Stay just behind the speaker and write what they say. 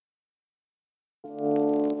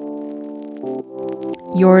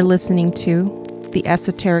You're listening to the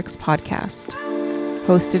Esoterics Podcast,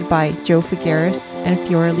 hosted by Joe Figueres and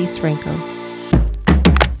Fiorelise Franco.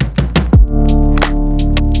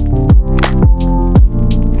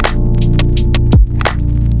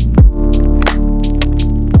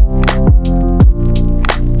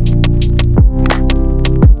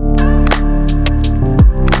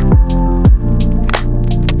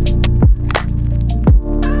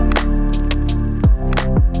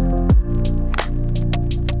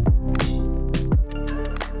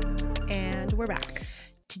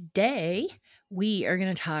 Today, we are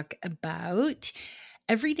going to talk about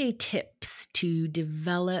everyday tips to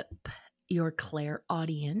develop your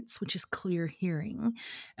clairaudience, which is clear hearing.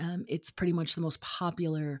 It's pretty much the most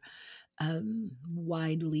popular,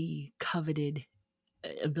 widely coveted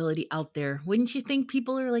ability out there. Wouldn't you think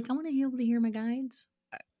people are like, I want to be able to hear my guides?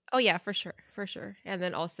 Oh yeah, for sure. And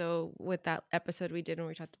then also with that episode we did when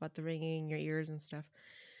we talked about the ringing in your ears and stuff,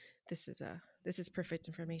 this is perfect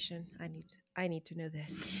information. I need to know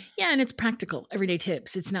this. Yeah, and it's practical, everyday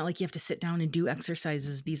tips. It's not like you have to sit down and do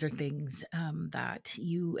exercises. These are things that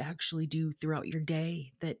you actually do throughout your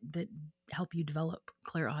day that help you develop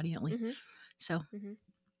clairaudiently. Mm-hmm. So,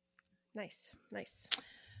 Nice.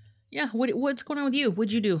 Yeah, what's going on with you?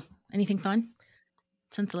 What'd you do? Anything fun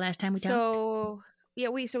since the last time we talked? So yeah,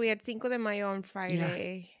 we had Cinco de Mayo on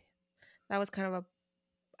Friday. Yeah. That was kind of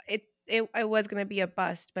it was gonna be a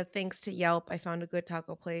bust, but thanks to Yelp, I found a good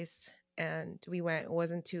taco place and we went. It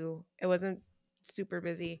wasn't super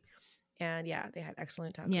busy. And yeah, they had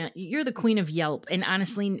excellent tacos. Yeah, you're the queen of Yelp. And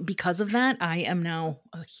honestly, because of that, I am now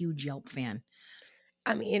a huge Yelp fan.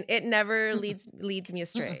 I mean, it never leads me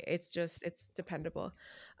astray. It's dependable.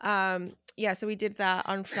 Yeah, so we did that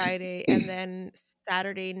on Friday. And then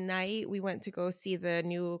Saturday night, we went to go see the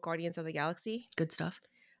new Guardians of the Galaxy. Good stuff.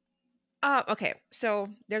 Okay, so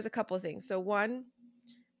there's a couple of things. So one,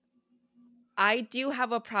 I do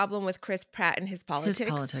have a problem with Chris Pratt and his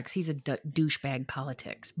politics. He's a douchebag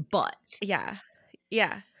politics, but yeah.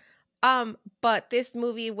 But this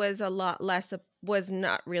movie was a lot less. Was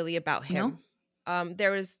not really about him. No?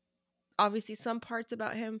 There was obviously some parts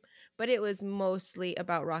about him, but it was mostly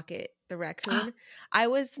about Rocket the Raccoon. I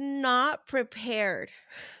was not prepared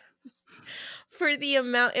for the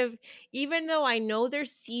amount of, even though I know they're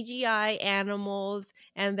CGI animals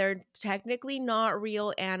and they're technically not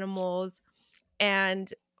real animals,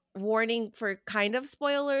 and warning for kind of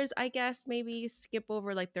spoilers, I guess, maybe skip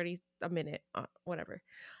over like 30 a minute, whatever.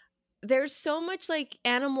 There's so much like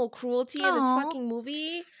animal cruelty in this fucking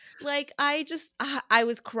movie. Like I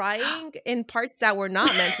was crying in parts that were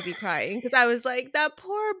not meant to be crying because I was like, that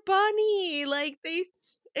poor bunny. Like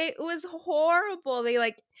it was horrible. They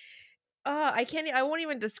like, I won't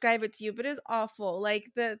even describe it to you, but it's awful.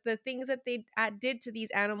 Like the things that they did to these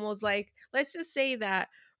animals. Like let's just say that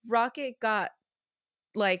Rocket got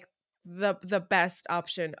like the best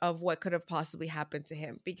option of what could have possibly happened to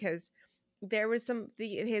him, because there was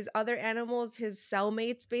his other animals, his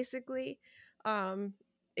cellmates, basically.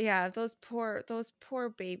 Yeah, those poor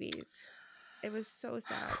babies. It was so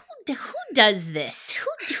sad. Who does this?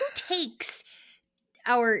 Who takes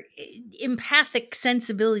our empathic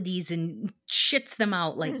sensibilities and shits them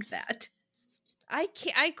out like that?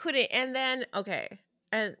 I couldn't. And then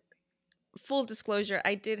and full disclosure,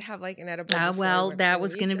 I did have like an edible. Well, that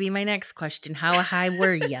was going to be my next question. How high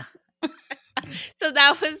were you? So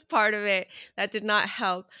that was part of it. That did not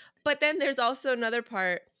help. But then there's also another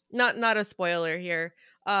part, not a spoiler here,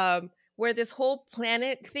 where this whole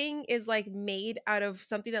planet thing is like made out of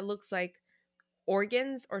something that looks like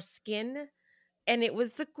organs or skin. And it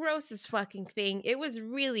was the grossest fucking thing. It was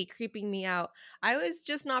really creeping me out. I was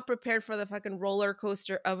just not prepared for the fucking roller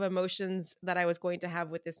coaster of emotions that I was going to have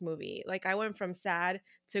with this movie. Like I went from sad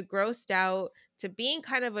to grossed out to being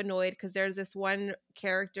kind of annoyed because there's this one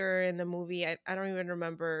character in the movie. I don't even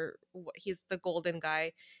remember. He's the golden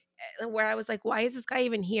guy, where I was like, why is this guy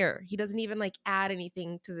even here? He doesn't even like add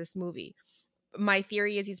anything to this movie. My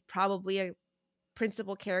theory is he's probably a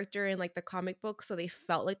principal character in like the comic book, so they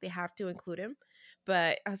felt like they have to include him.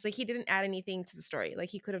 But I was like, he didn't add anything to the story. Like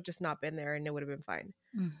he could have just not been there and it would have been fine.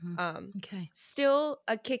 Okay. Still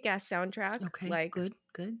a kick-ass soundtrack. Okay. Like good.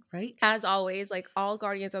 Right. As always, like all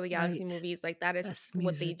Guardians of the Galaxy movies, like that is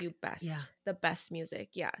what they do best. Yeah. The best music.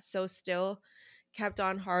 Yeah. So still kept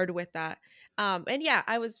on hard with that. And yeah,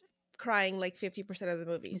 I was crying like 50% of the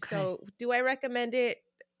movie. Okay. So do I recommend it?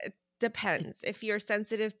 It depends. If you're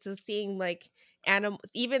sensitive to seeing like animals,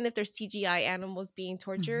 even if there's CGI animals being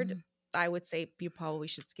tortured, I would say you probably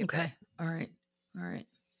should skip it. All right.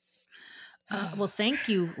 Well, thank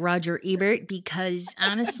you, Roger Ebert, because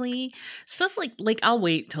honestly, stuff like I'll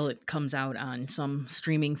wait till it comes out on some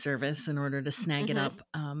streaming service in order to snag it up.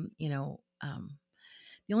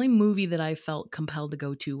 The only movie that I felt compelled to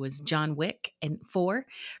go to was John Wick and 4,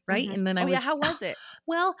 right? And then I was, how was it?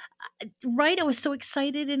 well, right. I was so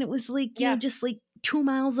excited, and it was like, just like 2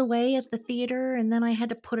 miles away at the theater. And then I had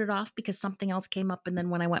to put it off because something else came up. And then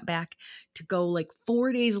when I went back to go like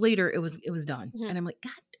 4 days later, it was done. And I'm like,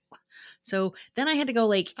 God. So then I had to go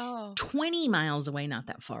like 20 miles away, not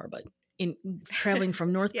that far, but in traveling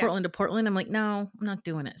from North Portland to Portland, I'm like, no, I'm not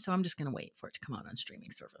doing it. So I'm just going to wait for it to come out on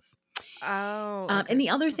streaming service. Oh, and the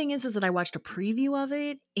other thing is that I watched a preview of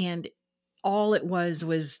it, and all it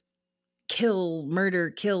was kill,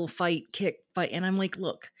 murder, kill, fight, kick, fight. And I'm like,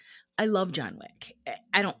 look, I love John Wick.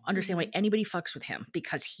 I don't understand why anybody fucks with him,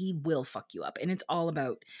 because he will fuck you up. And it's all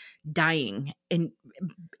about dying and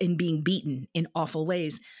being beaten in awful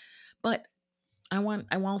ways. But I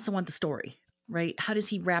also want the story, right? How does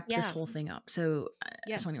he wrap this whole thing up? So,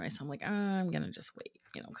 so anyway, so I'm like, I'm going to just wait,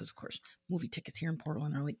 because of course movie tickets here in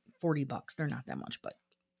Portland are like $40. They're not that much, but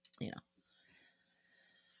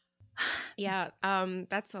Yeah,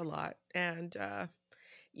 that's a lot. And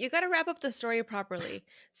you got to wrap up the story properly.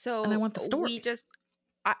 So and I want the story.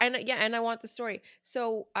 And I want the story.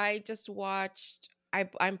 So I just watched,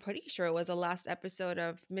 I'm pretty sure it was the last episode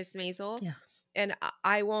of Miss Maisel. Yeah. And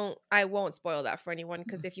I won't spoil that for anyone,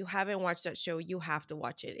 because if you haven't watched that show, you have to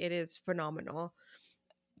watch it. It is phenomenal.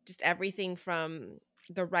 Just everything from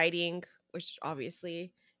the writing, which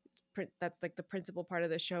obviously that's like the principal part of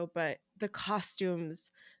the show, but the costumes,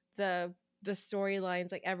 the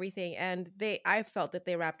storylines, like everything. And I felt that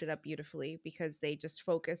they wrapped it up beautifully, because they just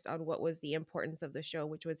focused on what was the importance of the show,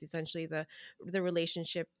 which was essentially the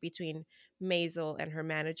relationship between Maisel and her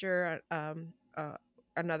manager,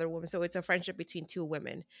 another woman. So it's a friendship between two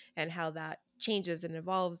women, and how that changes and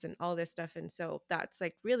evolves and all this stuff. And so that's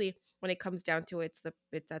like, really, when it comes down to it,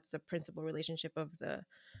 that's the principal relationship of the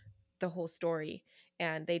whole story.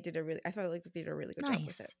 And I felt like they did a really good job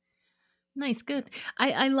with it. Nice. Good.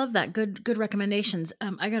 I love that. Good recommendations.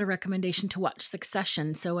 I got a recommendation to watch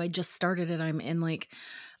Succession. So I just started it. I'm in like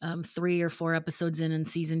 3 or 4 episodes in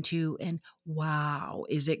season 2, and wow,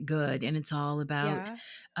 is it good? And it's all about,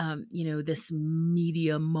 this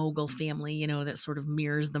media mogul family, that sort of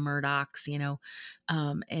mirrors the Murdochs,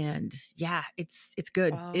 and yeah, it's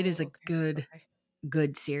good. It is a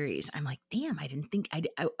good series. I'm like, damn, I didn't think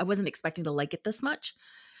I wasn't expecting to like it this much.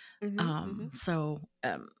 So,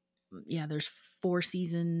 yeah, there's 4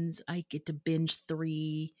 seasons. I get to binge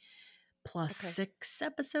 3 plus 6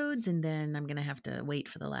 episodes, and then I'm gonna have to wait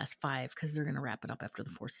for the last 5, because they're gonna wrap it up after the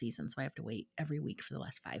 4th season. So I have to wait every week for the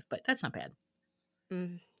last 5, but that's not bad.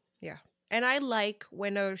 Yeah, and I like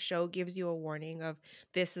when a show gives you a warning of,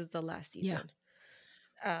 this is the last season.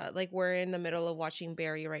 Like we're in the middle of watching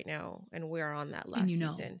Barry right now, and we're on that last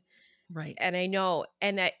season. Right. And I know,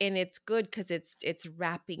 and it's good because it's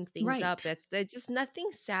wrapping things up. There's just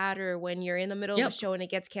nothing sadder when you're in the middle of a show and it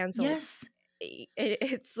gets canceled. Yes.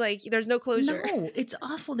 It's like there's no closure. No, it's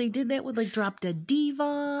awful. They did that with like Drop Dead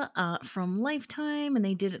Diva from Lifetime, and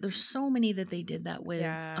they did it. There's so many that they did that with.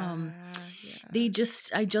 I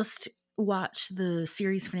just watched the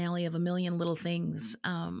series finale of A Million Little Things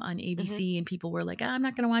on ABC, and people were like, I'm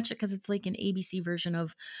not going to watch it because it's like an ABC version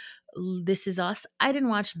of This Is Us. I didn't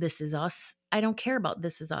watch This Is Us. I don't care about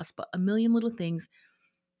This Is Us, but A Million Little Things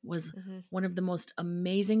was one of the most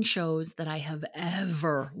amazing shows that I have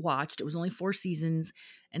ever watched. It was only 4 seasons,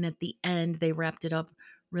 and at the end they wrapped it up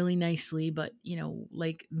really nicely. But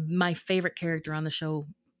like my favorite character on the show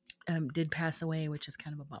did pass away, which is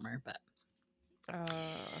kind of a bummer. But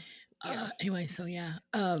anyway, so yeah.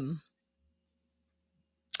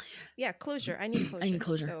 Closure. I need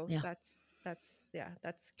closure. So yeah.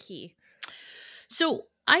 That's key. So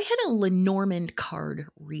I had a Lenormand card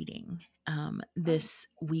reading this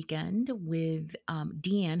weekend with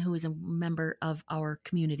Deanne, who is a member of our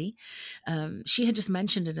community. She had just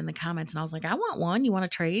mentioned it in the comments, and I was like, I want one. You want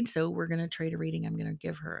to trade? So we're going to trade a reading. I'm going to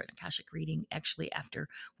give her an Akashic reading actually after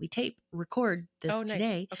we record this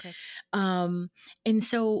today. Okay. And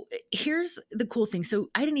so here's the cool thing. So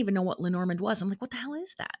I didn't even know what Lenormand was. I'm like, what the hell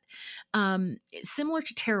is that? Similar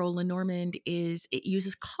to tarot, Lenormand it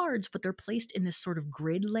uses cards, but they're placed in this sort of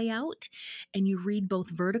grid layout, and you read both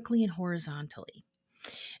vertically and horizontally.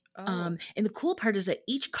 And the cool part is that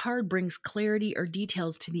each card brings clarity or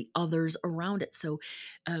details to the others around it. So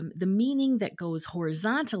the meaning that goes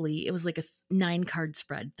horizontally, it was like a 9-card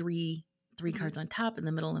spread, three cards on top, in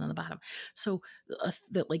the middle, and on the bottom. So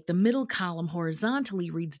the middle column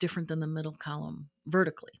horizontally reads different than the middle column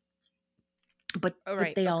vertically. but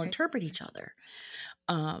right. they all Okay. interpret each other.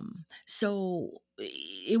 So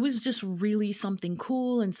it was just really something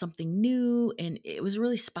cool and something new, and it was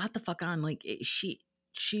really spot the fuck on. Like she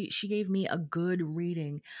gave me a good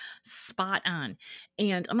reading, spot on.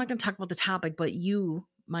 And I'm not going to talk about the topic, but you,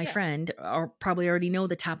 my Yeah. friend, are probably already know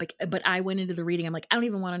the topic. But I went into the reading, I'm like, I don't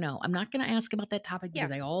even want to know. I'm not going to ask about that topic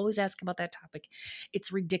because Yeah. I always ask about that topic.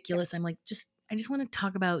 It's ridiculous. I'm like, I just want to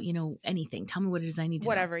talk about, anything. Tell me what it is I need to know.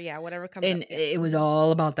 Whatever. Yeah. Whatever comes up. And Yeah. it was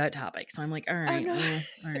all about that topic. So I'm like, all Oh right, no.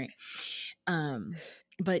 all right.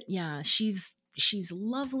 But yeah, she's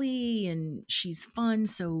lovely and she's fun.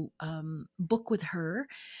 So book with her.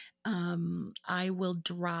 I will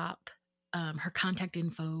drop her contact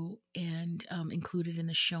info and include it in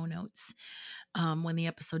the show notes. When the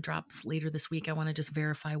episode drops later this week, I want to just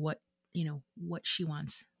verify what she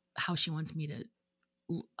wants, how she wants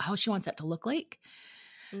that to look like.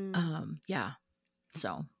 Yeah.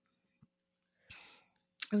 So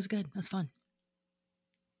it was good. It was fun.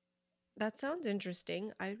 That sounds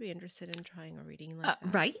interesting. I'd be interested in trying a reading like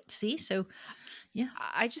that. Right. See? So, yeah.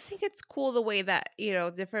 I just think it's cool the way that,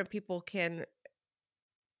 different people can,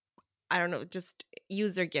 I don't know, just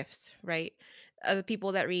use their gifts, right? The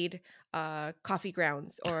people that read coffee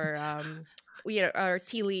grounds or, or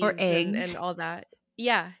tea leaves Or eggs. and all that.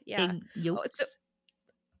 Yeah. Yeah. Egg yolks. So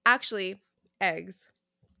actually, eggs.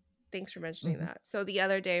 Thanks for mentioning that. So the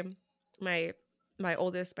other day, my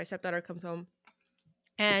stepdaughter comes home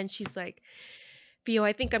and she's like, Theo,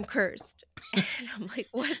 I think I'm cursed. And I'm like,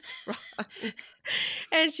 what's wrong?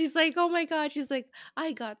 And she's like, oh my God. She's like,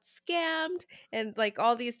 I got scammed. And like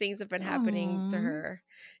all these things have been happening to her.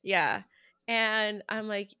 Yeah. And I'm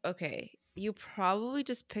like, okay, you probably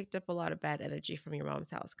just picked up a lot of bad energy from your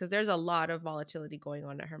mom's house because there's a lot of volatility going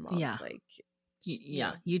on at her mom's. Yeah. Like,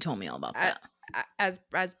 you told me all about that. As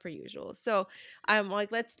per usual. So I'm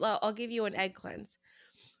like, I'll give you an egg cleanse.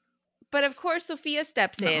 But of course, Sophia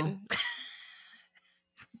steps in.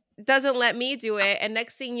 Doesn't let me do it, and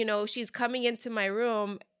next thing you know, she's coming into my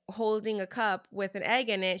room holding a cup with an egg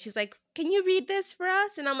in it. She's like, can you read this for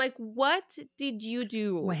us? And I'm like, what did you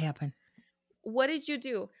do? What happened? What did you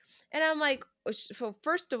do? And I'm like, so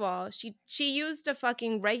first of all, she used a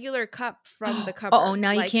fucking regular cup from the cupboard. Oh,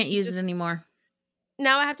 now you can't use it anymore.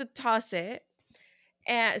 Now I have to toss it.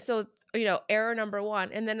 And so, error number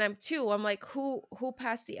one. And then I'm like, who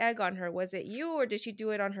passed the egg on her? Was it you or did she do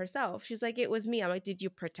it on herself? She's like, it was me. I'm like, did you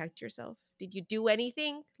protect yourself? Did you do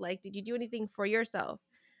anything? Like, did you do anything for yourself?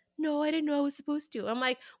 No, I didn't know I was supposed to. I'm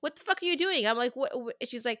like, what the fuck are you doing? I'm like, what?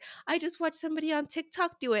 She's like, I just watched somebody on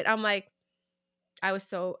TikTok do it. I'm like, I was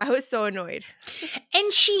so annoyed.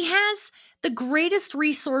 And she has the greatest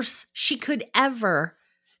resource she could ever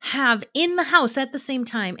have in the house at the same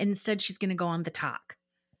time. And instead she's going to go on the talk.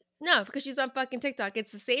 No, because she's on fucking TikTok.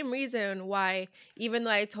 It's the same reason why, even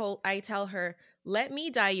though I tell her, let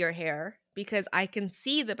me dye your hair because I can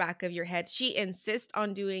see the back of your head. She insists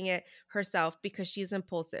on doing it herself because she's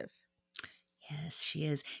impulsive. Yes, she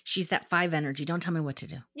is. She's that 5 energy. Don't tell me what to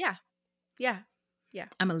do. Yeah. Yeah. Yeah.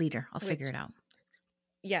 I'm a leader. I'll figure it out.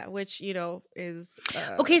 Yeah, which, is...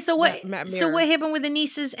 okay, so what happened with the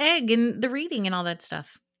niece's egg and the reading and all that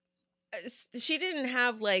stuff? She didn't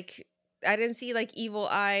have, like... I didn't see like evil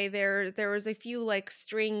eye. There was a few like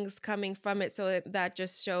strings coming from it, so that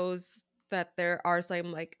just shows that there are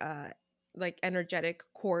some like energetic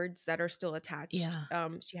cords that are still attached. Yeah.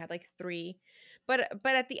 She had like 3, but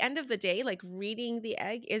at the end of the day, like reading the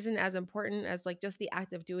egg isn't as important as like just the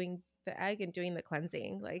act of doing the egg and doing the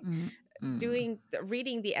cleansing. Like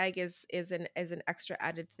reading the egg is an extra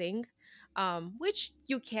added thing. Which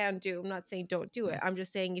you can do. I'm not saying don't do it. I'm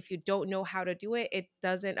just saying if you don't know how to do it, it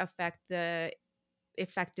doesn't affect the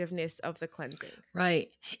effectiveness of the cleansing. Right.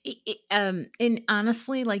 And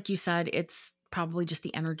honestly, like you said, it's probably just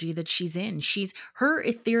the energy that she's in. Her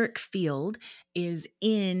etheric field is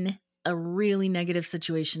in a really negative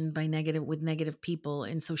situation with negative people,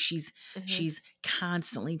 and so she's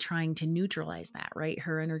constantly trying to neutralize that. Right.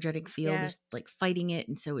 Her energetic field is like fighting it,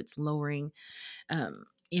 and so it's lowering.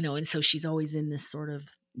 And so she's always in this sort of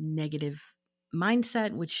negative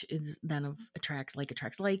mindset, which is then attracts like,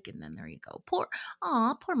 and then there you go. Poor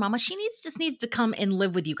mama. She just needs to come and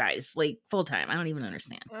live with you guys like full time. I don't even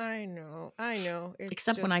understand. I know.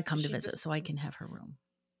 Except when I come to visit, so I can have her room.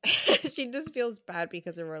 She just feels bad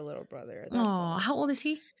because of her little brother. Oh, how old is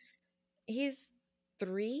he? He's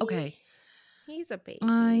 3. Okay. He's a baby.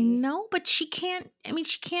 I know, but she can't. I mean,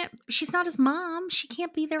 she's not his mom. She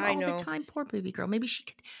can't be there all the time. Poor baby girl. Maybe she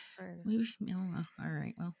could. All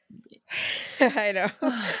right. Well, I know.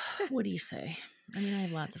 What do you say? I mean, I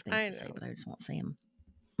have lots of things to say, but I just won't say them.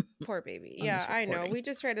 Poor baby. on Yeah, this I know. recording. We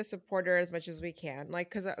just try to support her as much as we can. Like,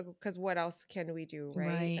 cause what else can we do, right?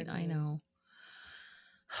 Right, I mean, know.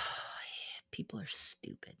 People are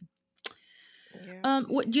stupid. yeah.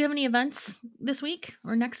 What do you have any events this week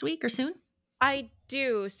or next week or soon? I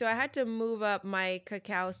do. So I had to move up my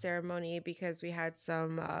cacao ceremony because we had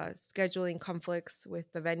some scheduling conflicts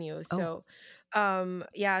with the venue. Oh, So,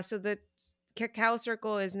 yeah. So the cacao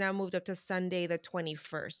circle is now moved up to Sunday the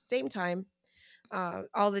 21st, same time.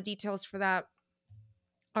 All the details for that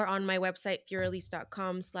are on my website,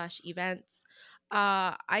 furrelease.com/events.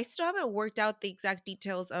 I still haven't worked out the exact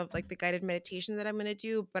details of like the guided meditation that I'm going to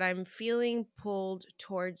do, but I'm feeling pulled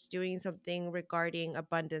towards doing something regarding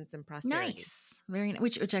abundance and prosperity. nice. Very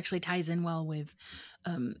which actually ties in well with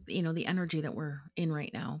the energy that we're in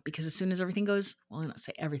right now, because as soon as everything goes, well, I don't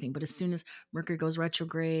say everything, but as soon as Mercury goes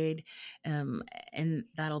retrograde, and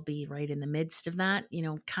that'll be right in the midst of that,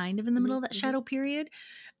 kind of in the middle of that shadow period.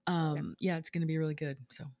 Yeah. Yeah, it's going to be really good.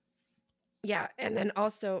 So Yeah, and then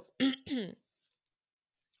also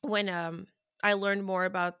when I learned more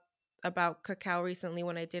about cacao recently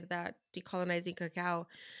when I did that decolonizing cacao,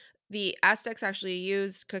 the Aztecs actually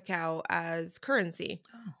used cacao as currency.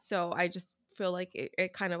 oh, So I just feel like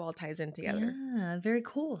it kind of all ties in together. yeah, very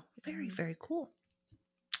cool. Very, Mhm. very cool.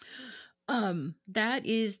 That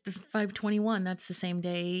is the 521. That's the same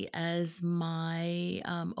day as my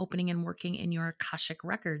opening and working in your Akashic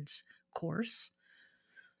Records course.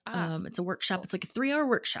 Ah, It's a workshop. cool. It's like a 3-hour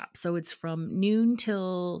workshop. So it's from noon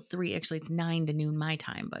till 3. Actually, it's 9 to noon my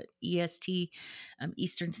time, but EST,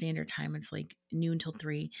 Eastern Standard Time, it's like noon till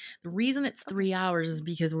 3. The reason it's Okay. 3 hours is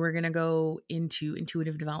because we're going to go into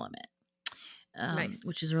intuitive development, Nice.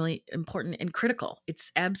 which is really important and critical.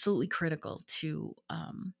 It's absolutely critical to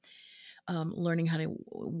learning how to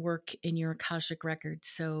work in your Akashic records.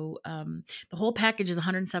 So the whole package is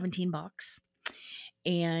 $117,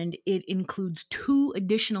 and it includes 2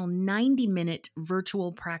 additional 90-minute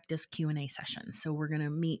virtual practice Q&A sessions. So we're going to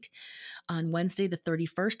meet on Wednesday the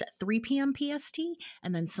 31st at 3 p.m. PST,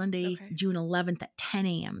 and then Sunday, Okay. June 11th at 10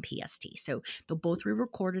 a.m. PST. So they'll both be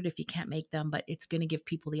recorded if you can't make them, but it's going to give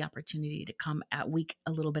people the opportunity to come at week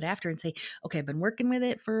a little bit after and say, okay, I've been working with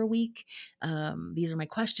it for a week. These are my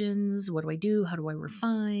questions. What do I do? How do I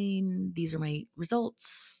refine? These are my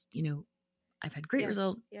results. I've had great Yes.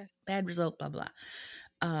 result, Yes. bad result, blah, blah.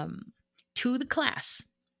 To the class,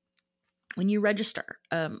 when you register,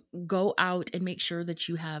 go out and make sure that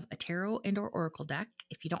you have a tarot and or oracle deck.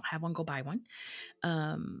 If you don't have one, go buy one,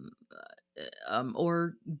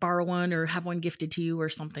 or borrow one or have one gifted to you or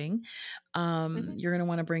something. Hmm. You're going to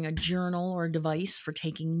want to bring a journal or a device for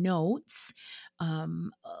taking notes,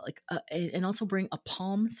 and also bring a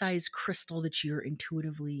palm-sized crystal that you're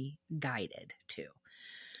intuitively guided to.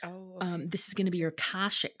 Oh, okay. This is going to be your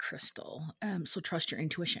Akashic crystal, so trust your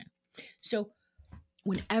intuition. So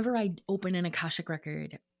whenever I open an Akashic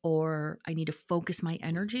record or I need to focus my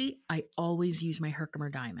energy, I always use my Herkimer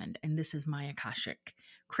diamond. And this is my Akashic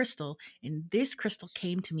crystal. And this crystal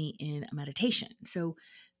came to me in a meditation. So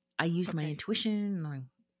I used my Okay. intuition, and I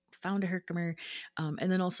found a Herkimer.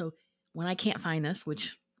 And then also, when I can't find this,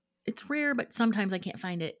 which it's rare, but sometimes I can't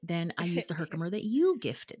find it, then I use the Herkimer that you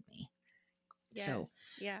gifted me. Yes. So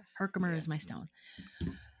Yeah. Herkimer Yes. is my stone.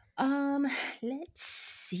 Let's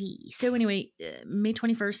see. So anyway, May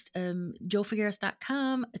 21st,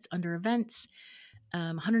 joefigueras.com. It's under events,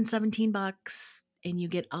 $117, and you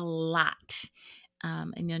get a lot.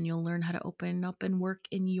 And then you'll learn how to open up and work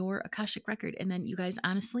in your Akashic record. And then you guys,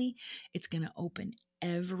 honestly, it's going to open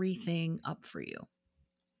everything up for you.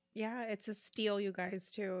 Yeah, it's a steal, you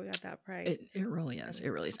guys, too, at that price. It really is. It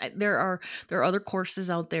really is. There are other courses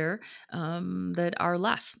out there that are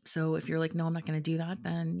less. So if you're like, no, I'm not going to do that,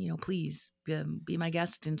 then please be my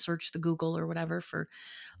guest and search the Google or whatever for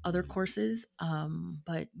other courses.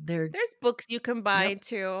 But There's books you can buy yep,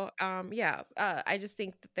 too. Yeah. I just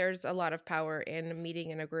think that there's a lot of power in meeting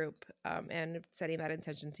in a group, and setting that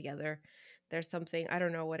intention together. There's something, I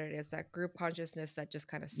don't know what it is, that group consciousness that just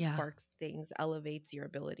kind of yeah. sparks things, elevates your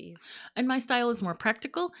abilities. And my style is more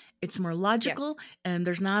practical. It's more Yes. logical, and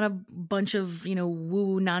there's not a bunch of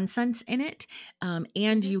woo nonsense in it. And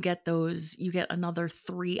Hmm. you get another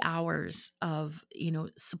 3 hours of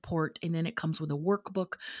support, and then it comes with a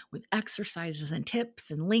workbook with exercises and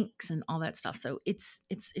tips and links and all that stuff. So it's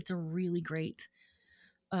a really great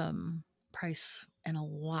price and a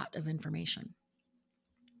lot of information.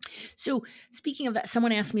 So, speaking of that,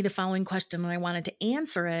 someone asked me the following question, and I wanted to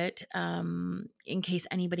answer it in case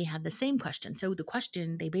anybody had the same question. So, the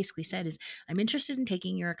question they basically said is, I'm interested in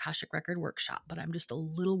taking your Akashic Record workshop, but I'm just a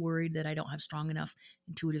little worried that I don't have strong enough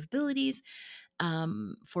intuitive abilities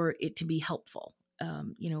for it to be helpful.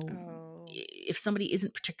 if somebody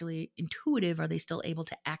isn't particularly intuitive, are they still able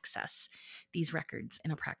to access these records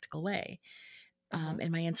in a practical way?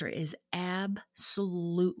 And my answer is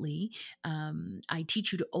absolutely. I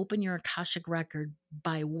teach you to open your Akashic record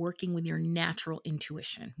by working with your natural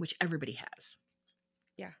intuition, which everybody has.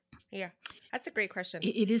 Yeah. That's a great question.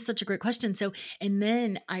 It is such a great question. So, and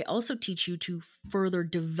then I also teach you to further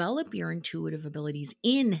develop your intuitive abilities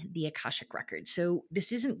in the Akashic record. So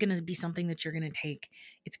this isn't going to be something that you're going to take.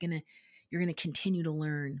 You're going to continue to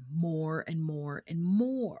learn more and more and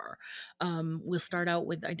more. We'll start out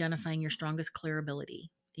with identifying your strongest clear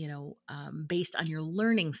ability, based on your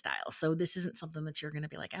learning style. So this isn't something that you're going to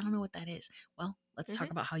be like, I don't know what that is. Well, let's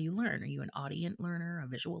talk about how you learn. Are you an audient learner, a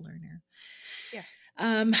visual learner? Yeah.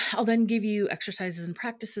 I'll then give you exercises and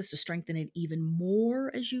practices to strengthen it even more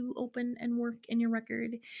as you open and work in your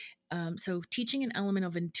record. So teaching an element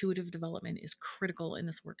of intuitive development is critical in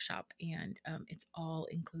this workshop, and it's all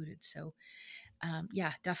included. So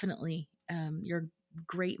yeah, definitely you're a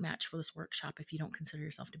great match for this workshop if you don't consider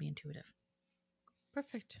yourself to be intuitive.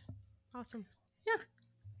 Perfect. Awesome. Yeah.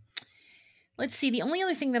 Let's see. The only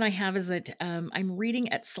other thing that I have is that I'm reading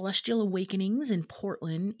at Celestial Awakenings in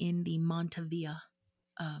Portland in the Montevilla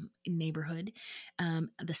neighborhood,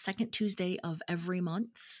 the second Tuesday of every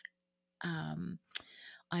month. I'm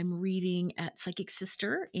reading at Psychic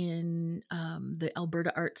Sister in the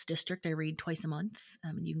Alberta Arts District. I read twice a month.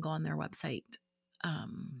 You can go on their website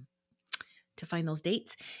to find those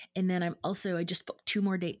dates. And then I just booked 2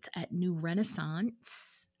 more dates at New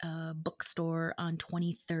Renaissance bookstore on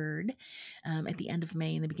 23rd at the end of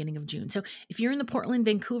May and the beginning of June. So if you're in the Portland,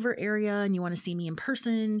 Vancouver area and you want to see me in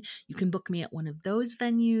person, you can book me at one of those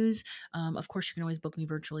venues. Of course, you can always book me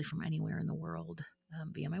virtually from anywhere in the world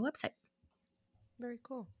via my website. Very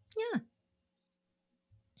cool. Yeah.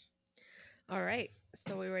 All right.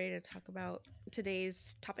 So we're ready to talk about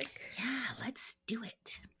today's topic? Yeah, let's do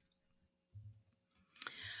it.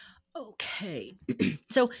 Okay.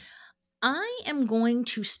 So I am going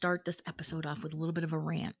to start this episode off with a little bit of a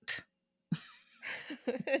rant.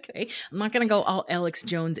 Okay. I'm not going to go all Alex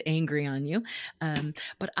Jones angry on you.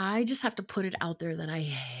 But I just have to put it out there that I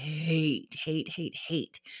hate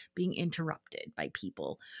being interrupted by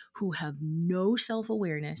people who have no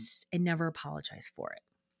self-awareness and never apologize for it.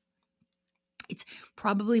 It's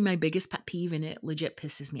probably my biggest pet peeve, and it legit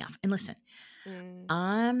pisses me off. And listen,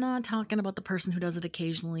 I'm not talking about the person who does it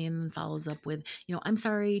occasionally and then follows up with, I'm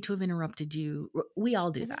sorry to have interrupted you. We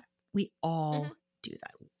all do that. We all do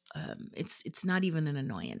that. It's not even an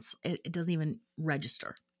annoyance. It doesn't even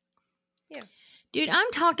register. Yeah. Dude,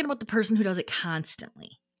 I'm talking about the person who does it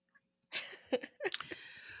constantly.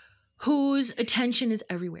 Whose attention is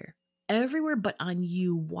everywhere but on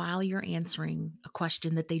you while you're answering a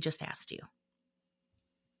question that they just asked you.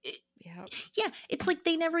 Yeah, it's like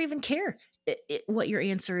they never even care what your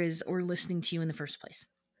answer is or listening to you in the first place.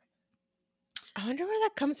 I wonder where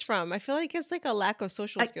that comes from. I feel like it's like a lack of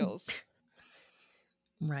social skills.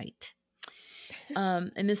 Right.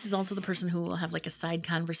 And this is also the person who will have like a side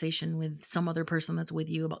conversation with some other person that's with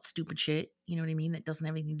you about stupid shit. You know what I mean? That doesn't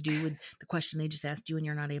have anything to do with the question they just asked you and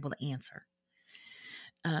you're not able to answer.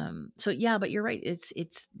 So yeah, but you're right.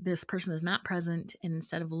 It's this person is not present, and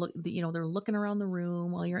instead of they're looking around the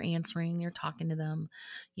room while you're answering, you're talking to them,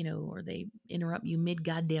 or they interrupt you mid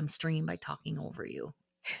goddamn stream by talking over you.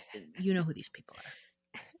 You know who these people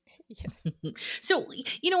are. Yes. So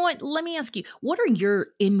you know what? Let me ask you, what are your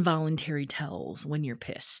involuntary tells when you're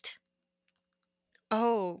pissed?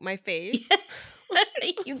 Oh, my face.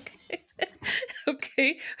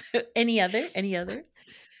 Okay. Any other?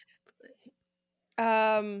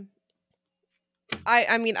 I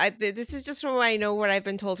mean, this is just from what I know, what I've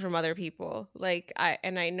been told from other people. Like,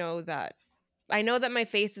 I know that my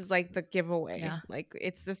face is like the giveaway. Yeah. Like,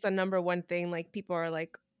 it's just a number one thing. Like, people are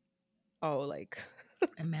like, oh, like,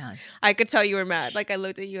 I'm mad. I could tell you were mad. Like, I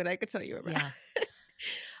looked at you and I could tell you were mad.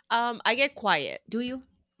 Yeah. I get quiet. Do you?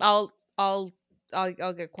 I'll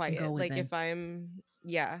get quiet. Go like within. if I'm,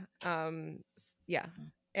 yeah.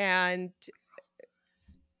 And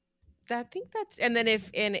I think that's, and then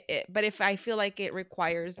but if I feel like it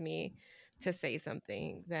requires me to say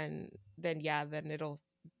something, then it'll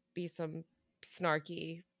be some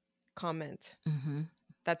snarky comment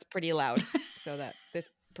that's pretty loud, so that this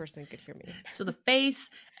person could hear me. So the face,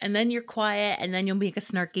 and then you're quiet, and then you'll make a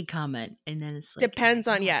snarky comment, and then it's like depends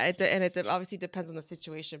on it obviously depends on the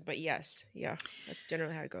situation, but yes, yeah, that's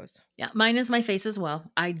generally how it goes. Yeah, mine is my face as well.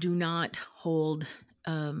 I do not hold.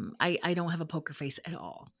 I don't have a poker face at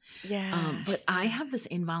all. Yeah, but I have this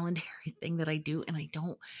involuntary thing that I do, and I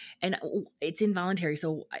don't, and it's involuntary,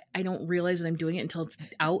 so I don't realize that I'm doing it until it's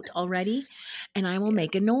out already, and I will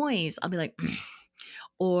make a noise. I'll be like.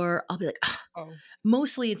 Or I'll be like, oh.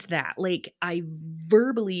 Mostly it's that. Like I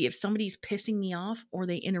verbally, if somebody's pissing me off or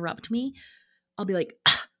they interrupt me, I'll be like,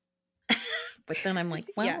 but then I'm like,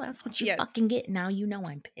 well, that's what you fucking get. Now you know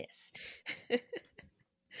I'm pissed.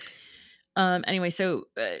 Anyway, so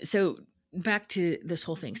back to this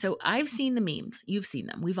whole thing. So I've seen the memes. You've seen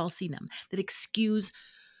them. We've all seen them that excuse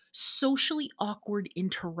socially awkward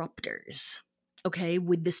interrupters. Okay,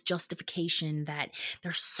 with this justification that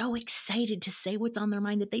they're so excited to say what's on their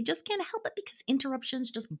mind that they just can't help it because interruptions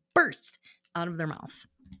just burst out of their mouth.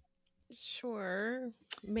 Sure,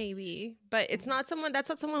 maybe, but that's not someone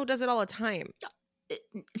who does it all the time.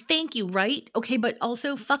 Thank you, right? Okay, but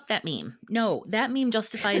also fuck that meme. No, that meme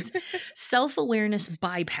justifies self-awareness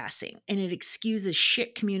bypassing, and it excuses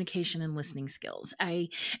shit communication and listening skills. I'm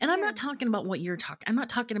not talking about what you're talking. I'm not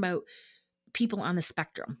talking about people on the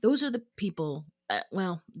spectrum. Those are the people.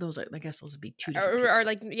 Those would be two different people. Or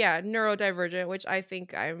like neurodivergent, which I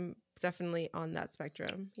think I'm definitely on that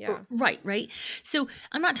spectrum. Yeah, right. So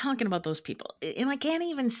I'm not talking about those people, and I can't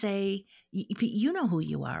even say you know who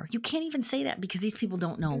you are. You can't even say that because these people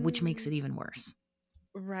don't know, which makes it even worse.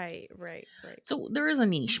 Right. So there is a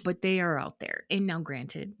niche, but they are out there. And now,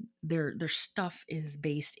 granted, their stuff is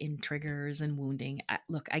based in triggers and wounding.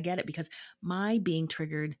 Look, I get it because my being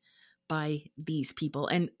triggered by these people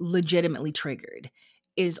and legitimately triggered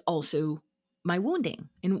is also my wounding,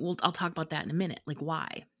 and I'll talk about that in a minute. Like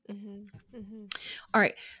why? All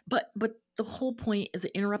right, but the whole point is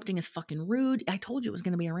that interrupting is fucking rude. I told you it was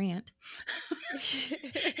going to be a rant.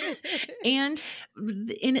 and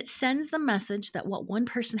it sends the message that what one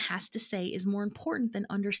person has to say is more important than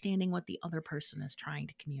understanding what the other person is trying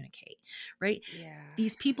to communicate, right? Yeah.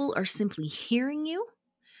 These people are simply hearing you,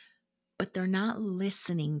 but they're not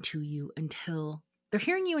listening to you until they're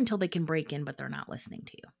hearing you until they can break in, but they're not listening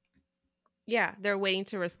to you. Yeah, they're waiting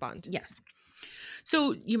to respond. Yes.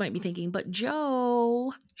 So you might be thinking, but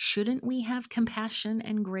Joe, shouldn't we have compassion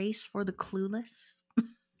and grace for the clueless?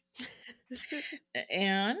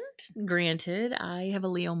 And granted, I have a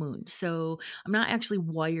Leo moon, so I'm not actually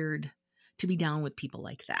wired to be down with people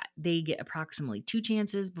like that. They get approximately 2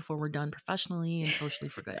 chances before we're done professionally and socially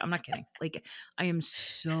for good. I'm not kidding. Like, I am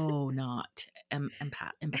so not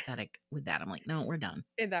empathetic with that. I'm like, no, we're done.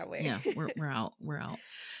 In that way. Yeah, we're out. We're out.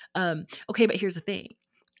 Okay, but here's the thing.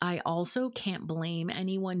 I also can't blame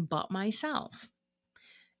anyone but myself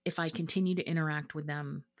if I continue to interact with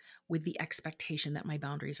them with the expectation that my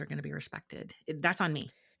boundaries are going to be respected. That's on me.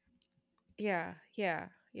 Yeah,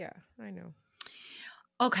 I know.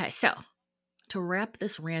 Okay, so to wrap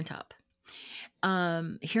this rant up,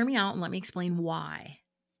 hear me out and let me explain why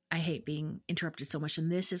I hate being interrupted so much.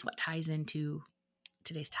 And this is what ties into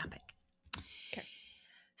today's topic. Okay.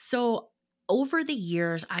 So over the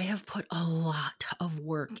years, I have put a lot of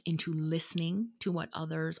work into listening to what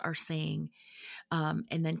others are saying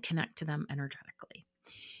and then connect to them energetically.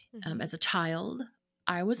 As a child,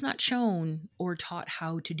 I was not shown or taught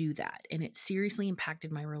how to do that. And it seriously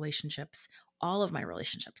impacted my relationships, all of my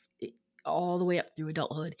relationships, all the way up through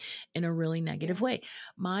adulthood in a really negative way.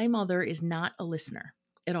 My mother is not a listener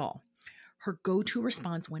at all. Her go-to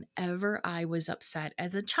response whenever I was upset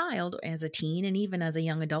as a child, as a teen, and even as a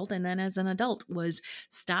young adult, and then as an adult was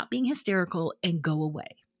stop being hysterical and go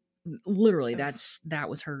away. Literally, that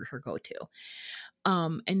was her go-to.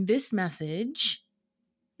 And this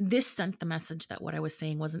sent the message that what I was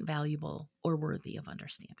saying wasn't valuable or worthy of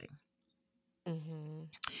understanding.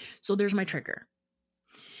 So there's my trigger.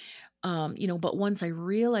 But once I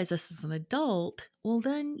realize this as an adult, well,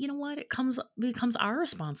 then, you know what? It becomes our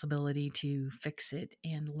responsibility to fix it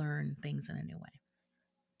and learn things in a new way.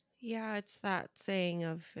 Yeah, it's that saying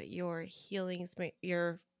of your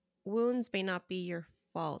wounds may not be your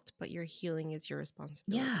fault, but your healing is your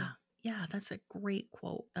responsibility. Yeah, that's a great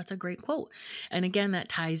quote. And again, that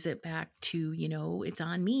ties it back to, it's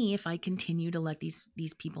on me if I continue to let these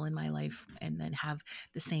people in my life and then have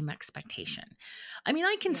the same expectation. I mean,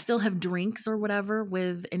 I can still have drinks or whatever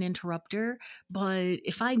with an interrupter, but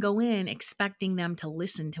if I go in expecting them to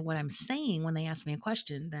listen to what I'm saying when they ask me a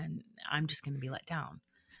question, then I'm just going to be let down,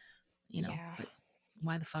 but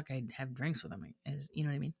why the fuck I'd have drinks with them is, you know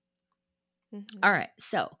what I mean? All right.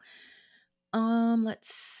 So,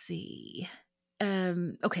 let's see.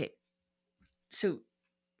 Okay. So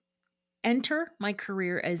enter my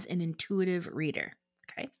career as an intuitive reader.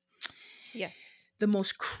 Okay. Yes. The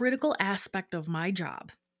most critical aspect of my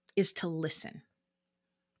job is to listen.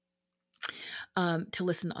 To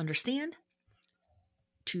listen to understand,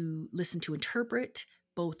 to listen to interpret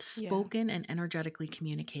both spoken and energetically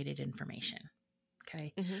communicated information.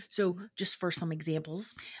 Okay. So just for some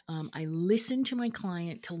examples, I listen to my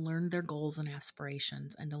client to learn their goals and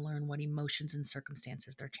aspirations and to learn what emotions and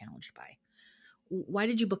circumstances they're challenged by. Why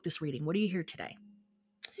did you book this reading? What are you here today?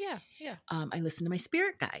 Yeah. I listen to my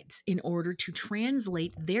spirit guides in order to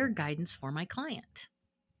translate their guidance for my client.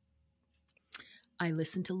 I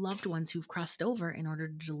listen to loved ones who've crossed over in order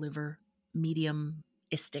to deliver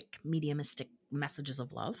mediumistic messages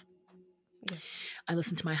of love. Yeah. I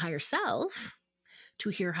listen to my higher self to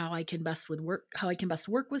hear how I can best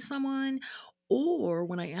work with someone, or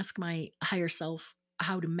when I ask my higher self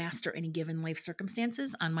how to master any given life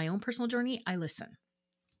circumstances on my own personal journey, I listen.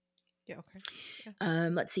 Yeah. Okay. Yeah.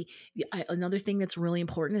 Let's see. Another thing that's really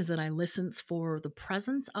important is that I listen for the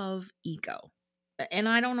presence of ego. And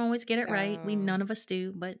I don't always get it right. None of us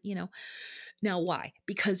do, but Now why?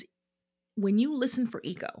 Because when you listen for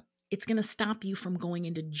ego, it's going to stop you from going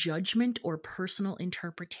into judgment or personal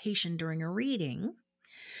interpretation during a reading,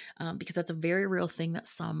 because that's a very real thing that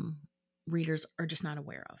some readers are just not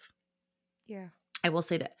aware of. Yeah. I will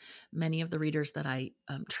say that many of the readers that I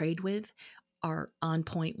trade with are on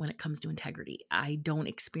point when it comes to integrity. I don't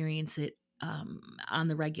experience it on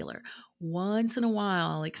the regular. Once in a while,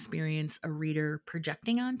 I'll experience a reader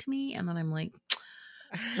projecting onto me, and then I'm like,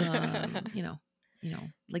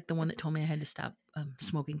 like the one that told me I had to stop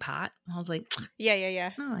smoking pot. I was like,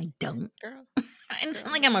 Yeah. no, I don't. Girl. It's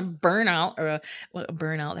not like I'm a burnout or a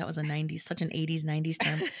burnout. That was such an 80s, 90s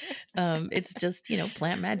term. It's just,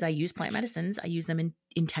 plant meds. I use plant medicines. I use them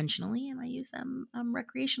intentionally, and I use them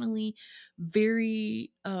recreationally very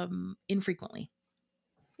infrequently.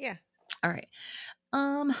 Yeah. All right.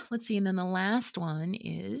 Let's see. And then the last one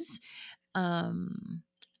is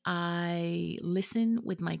I listen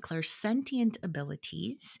with my clairsentient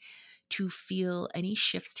abilities to feel any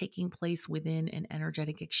shifts taking place within an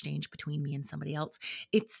energetic exchange between me and somebody else.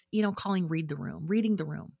 It's, reading the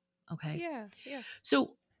room. Okay. Yeah.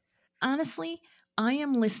 So honestly, I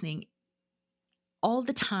am listening all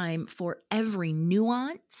the time for every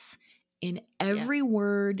nuance in every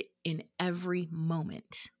word, in every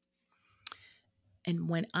moment. And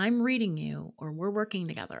when I'm reading you or we're working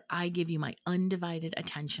together, I give you my undivided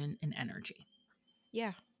attention and energy.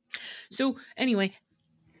 Yeah. So anyway,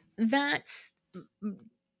 that's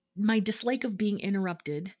my dislike of being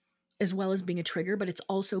interrupted as well as being a trigger, but it's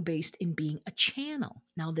also based in being a channel.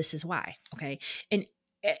 Now, this is why, okay? And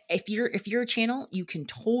if you're a channel, you can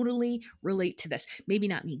totally relate to this. Maybe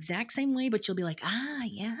not in the exact same way, but you'll be like,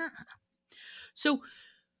 yeah. So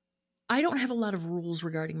I don't have a lot of rules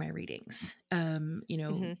regarding my readings.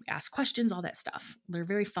 Ask questions, all that stuff. They're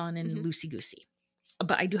very fun and loosey-goosey.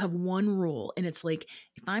 But I do have one rule, and it's like,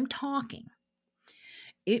 if I'm talking,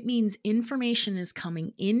 it means information is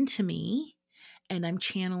coming into me and I'm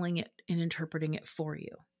channeling it and interpreting it for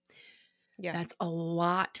you. Yeah. That's a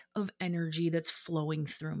lot of energy that's flowing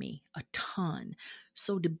through me, a ton.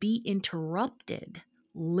 So to be interrupted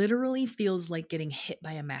literally feels like getting hit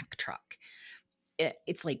by a Mack truck.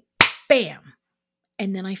 It's like, bam.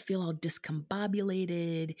 And then I feel all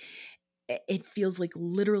discombobulated. It feels like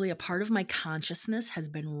literally a part of my consciousness has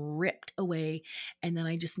been ripped away. And then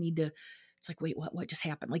I just need to, it's like, wait, what just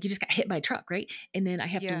happened? Like you just got hit by a truck, right? And then I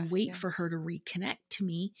have to wait for her to reconnect to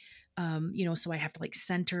me. So I have to like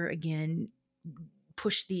center again,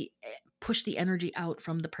 push the energy out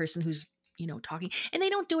from the person who's, talking. And they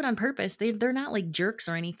don't do it on purpose. They're not like jerks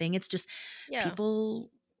or anything. It's just people,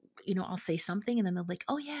 I'll say something and then they're like,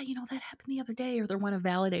 oh yeah, that happened the other day, or they want to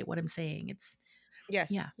validate what I'm saying. It's,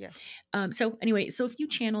 Yes. So anyway, so if you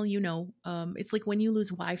channel, it's like when you lose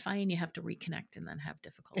Wi-Fi and you have to reconnect and then have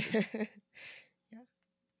difficulty.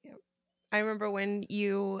 Yeah. I remember when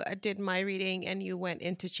you did my reading and you went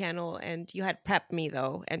into channel and you had prepped me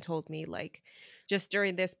though and told me like, just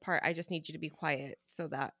during this part, I just need you to be quiet so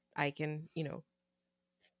that I can,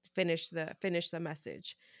 finish the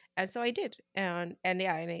message. And so I did. And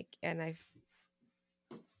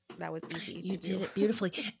that was easy. You to did do. it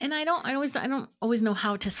beautifully. And I don't always know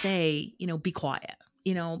how to say, be quiet,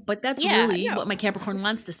 but that's really what my Capricorn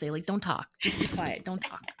wants to say. Like, don't talk, just be quiet. Don't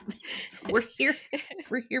talk. We're here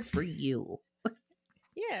for you.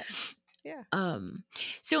 Yeah.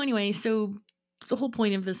 So anyway, so the whole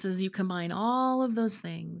point of this is you combine all of those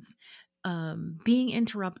things being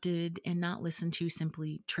interrupted and not listened to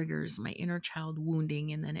simply triggers my inner child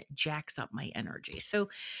wounding, and then it jacks up my energy. So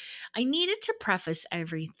I needed to preface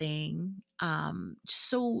everything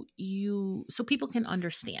so people can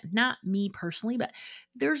understand, not me personally, but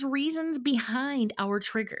there's reasons behind our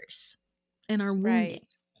triggers and our wounding, Right.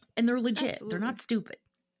 and they're legit. Absolutely. They're not stupid.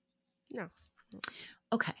 No.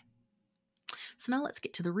 Okay. So now let's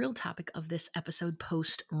get to the real topic of this episode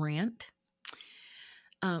post rant.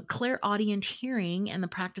 Clairaudient hearing and the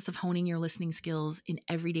practice of honing your listening skills in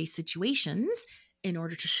everyday situations in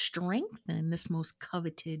order to strengthen this most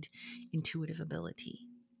coveted intuitive ability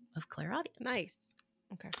of clairaudience. Nice.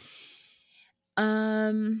 Okay.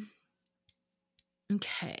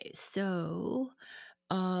 Okay, so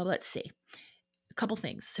let's see. A couple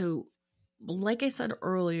things. So like I said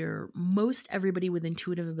earlier, most everybody with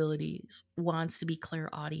intuitive abilities wants to be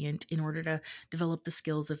clairaudient in order to develop the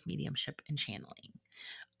skills of mediumship and channeling.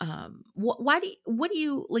 What did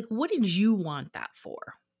you want that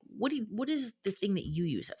for? What is the thing that you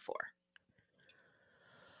use it for?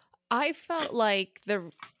 I felt like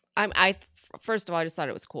first of all, I just thought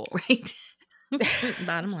it was cool. Right.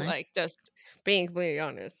 Bottom line. Like, just being completely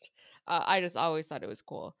honest. I just always thought it was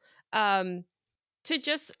cool. To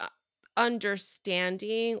just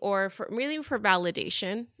understanding, or for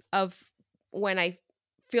validation of when I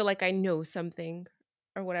feel like I know something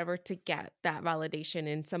or whatever, to get that validation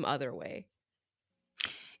in some other way.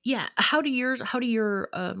 Yeah. How do your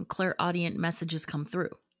clairaudient messages come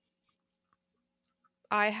through?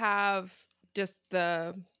 I have just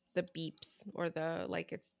the beeps, or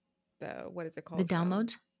it's the, what is it called? The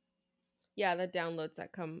downloads? Yeah, the downloads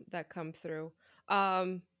that come through.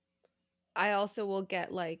 I also will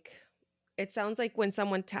get, like, it sounds like when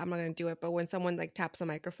someone I'm not gonna do it, but when someone like taps a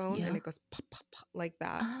microphone and it goes pop, pop, pop, like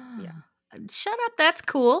that. Yeah. Shut up. That's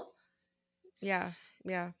cool. Yeah.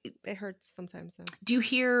 Yeah. It hurts sometimes. So. Do you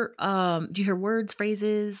hear words,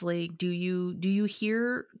 phrases? Like, do you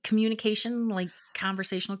hear communication, like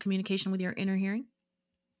conversational communication with your inner hearing?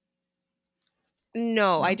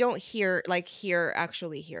 No, I don't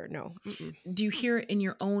actually hear. No. Mm-mm. Do you hear it in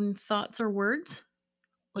your own thoughts or words?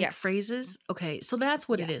 Like yes. Phrases? Okay, so that's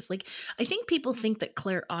what it is. Like, I think people think that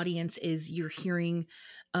clairaudience is you're hearing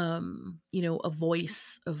a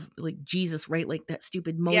voice of like Jesus, right? Like that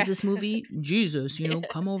stupid Moses movie, Jesus,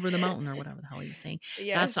 come over the mountain, or whatever the hell he was saying.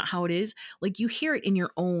 Yes. That's not how it is. Like, you hear it in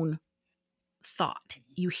your own thought.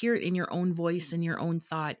 You hear it in your own voice and your own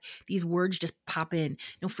thought. These words just pop in.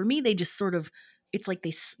 For me, they just sort of, it's like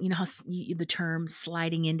they, how the term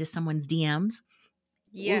sliding into someone's DMs.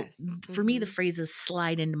 Yes. For me, the phrases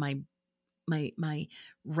slide into my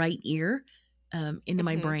right ear, into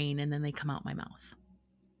my brain, and then they come out my mouth.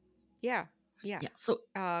 Yeah. So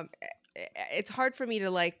it's hard for me to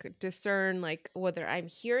like discern like whether I'm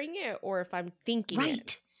hearing it or if I'm thinking it.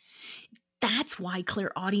 Right. That's why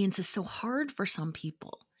clairaudience is so hard for some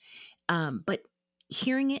people. But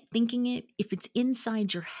hearing it, thinking it, if it's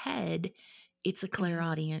inside your head, it's a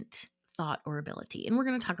clairaudient thought or ability. And we're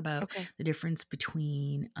going to talk about the difference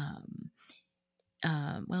between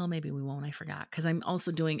well, maybe we won't, I forgot, because I'm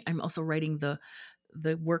also writing the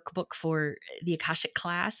workbook for the Akashic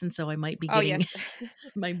class, and so I might be getting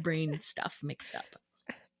my brain stuff mixed up.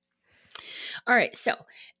 All right, so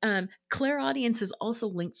clairaudience is also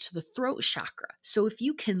linked to the throat chakra. So if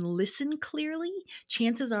you can listen clearly,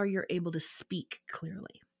 chances are you're able to speak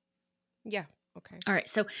clearly. Yeah. Okay. All right.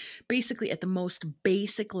 So basically, at the most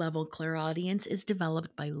basic level, clairaudience is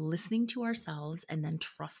developed by listening to ourselves and then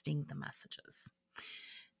trusting the messages.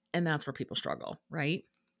 And that's where people struggle, right?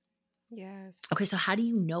 Yes. Okay. So how do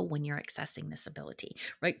you know when you're accessing this ability,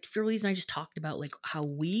 right? Furley's and I just talked about like how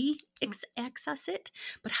we access it,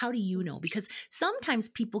 but how do you know? Because sometimes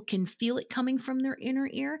people can feel it coming from their inner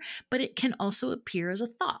ear, but it can also appear as a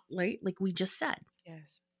thought, right? Like we just said.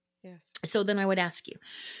 Yes. So then I would ask you,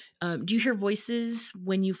 do you hear voices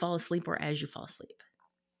when you fall asleep or as you fall asleep?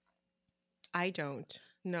 I don't.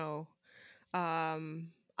 No.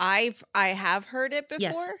 I have heard it before.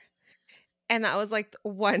 Yes. And that was like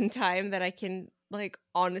one time that I can like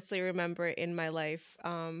honestly remember in my life.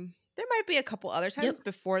 There might be a couple other times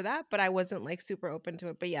before that, but I wasn't like super open to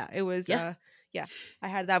it. But yeah, it was I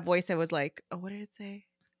had that voice that was like, oh, what did it say?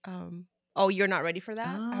 Oh, you're not ready for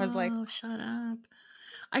that? I was like, oh, shut up.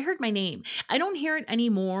 I heard my name. I don't hear it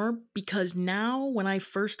anymore because now when I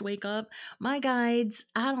first wake up, my guides,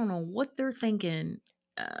 I don't know what they're thinking,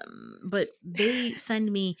 but they send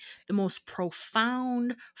me the most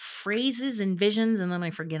profound phrases and visions, and then I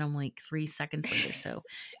forget them like 3 seconds later. So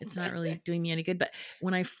it's not really doing me any good. But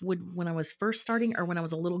when I was first starting, or when I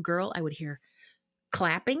was a little girl, I would hear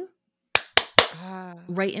clapping,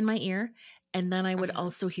 right in my ear. And then I would Uh-huh.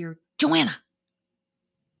 also hear Joanna.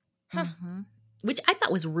 Huh. Which I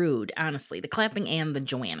thought was rude, honestly, the clapping and the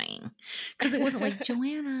Joanna-ing. Because it wasn't like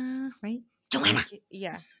Joanna, right? Joanna.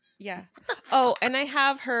 Yeah. Yeah. What the Oh, fuck? and I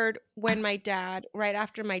have heard when my dad, right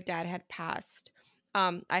after my dad had passed,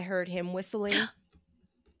 I heard him whistling.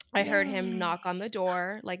 I heard him Yay. knock on the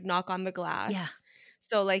door, like knock on the Yeah. glass.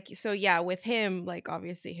 So yeah, with him, like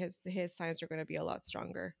obviously his signs are going to be a lot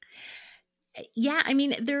stronger. Yeah, I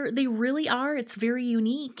mean, they really are. It's very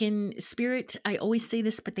unique. And spirit, I always say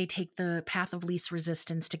this, but they take the path of least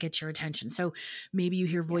resistance to get your attention. So maybe you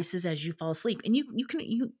hear voices as you fall asleep, and you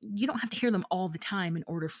don't have to hear them all the time in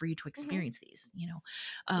order for you to experience these.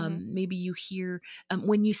 Maybe you hear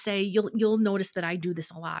when you say you'll notice that I do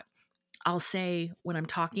this a lot. I'll say when I'm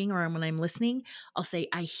talking or when I'm listening, I'll say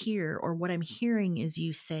I hear, or what I'm hearing is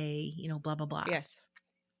you say, blah blah blah. Yes.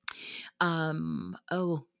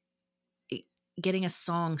 Getting a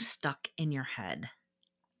song stuck in your head.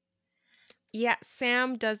 Yeah,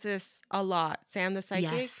 Sam does this a lot. Sam the psychic.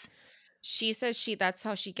 Yes. She says that's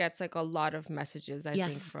how she gets like a lot of messages, I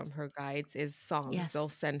think, Yes. from her guides is songs. Yes. They'll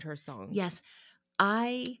send her songs. Yes.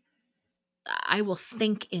 I will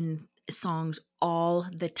think in songs all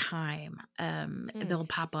the time. They'll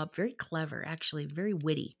pop up, very clever, actually, very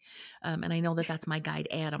witty. And I know that that's my guide,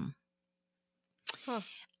 Adam. Huh.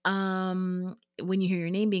 When you hear your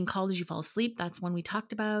name being called as you fall asleep, that's one we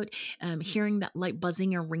talked about. Hearing that light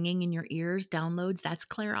buzzing or ringing in your ears, downloads, that's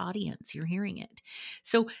clairaudience. You're hearing it.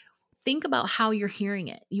 So think about how you're hearing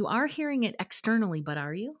it. You are hearing it externally, but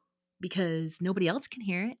are you? Because nobody else can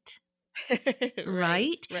hear it.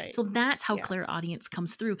 Right? So that's how clairaudience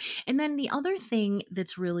comes through. And then the other thing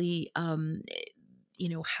that's really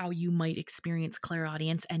how you might experience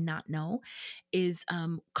clairaudience and not know is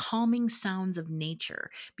calming sounds of nature,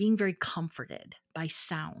 being very comforted by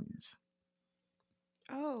sounds.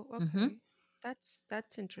 Oh, okay.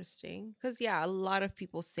 That's interesting. Because a lot of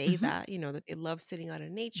people say that, that they love sitting out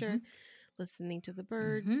in nature, listening to the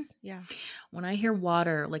birds. Yeah. When I hear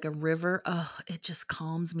water, like a river, it just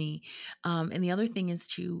calms me. And the other thing is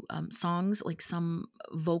songs, like some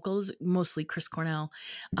vocals, mostly Chris Cornell.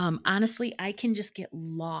 Honestly, I can just get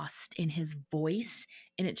lost in his voice,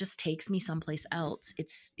 and it just takes me someplace else.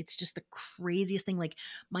 It's just the craziest thing. Like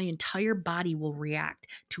my entire body will react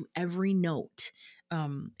to every note.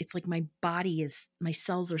 It's like my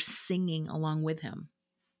cells are singing along with him.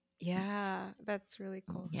 Yeah, that's really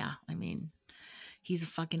cool. Yeah, I mean, he's a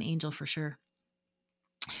fucking angel for sure.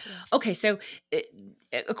 Yeah. Okay, so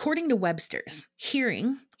according to Webster's,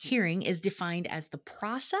 hearing is defined as the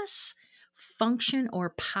process, function,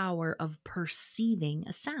 or power of perceiving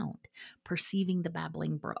a sound, perceiving the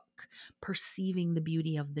babbling brook, perceiving the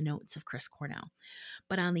beauty of the notes of Chris Cornell.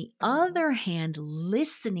 But on the other hand,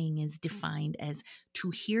 listening is defined as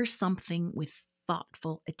to hear something with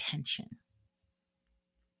thoughtful attention.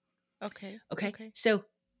 Okay. So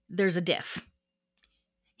there's a diff.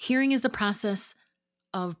 Hearing is the process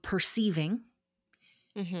of perceiving.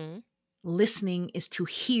 Listening is to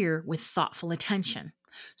hear with thoughtful attention.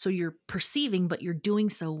 So you're perceiving, but you're doing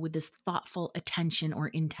so with this thoughtful attention or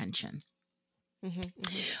intention.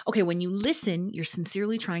 Okay, when you listen, you're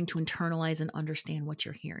sincerely trying to internalize and understand what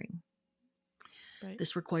you're hearing. Right.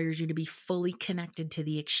 This requires you to be fully connected to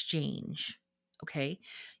the exchange. Okay?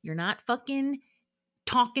 You're not fucking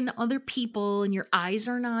talking to other people, and your eyes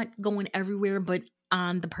are not going everywhere but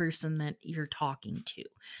on the person that you're talking to.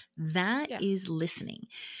 That is listening.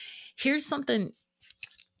 Here's something,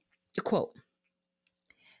 a quote.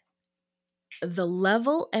 The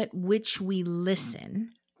level at which we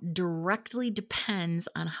listen directly depends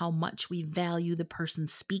on how much we value the person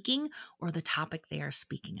speaking or the topic they are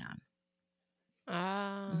speaking on.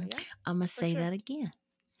 I'm going to say that again.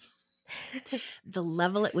 The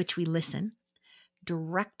level at which we listen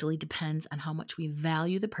directly depends on how much we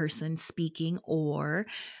value the person speaking or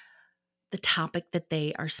the topic that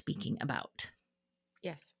they are speaking about.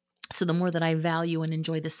 Yes. So the more that I value and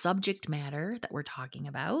enjoy the subject matter that we're talking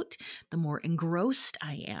about, the more engrossed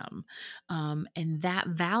I am. And that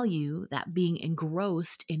value, that being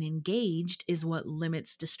engrossed and engaged, is what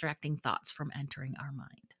limits distracting thoughts from entering our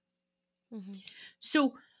mind.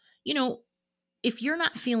 So, if you're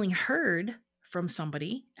not feeling heard from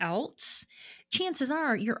somebody else, chances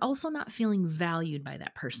are you're also not feeling valued by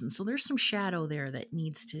that person. So there's some shadow there that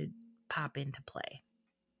needs to pop into play.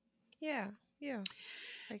 Yeah.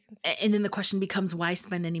 I can see. And then the question becomes, why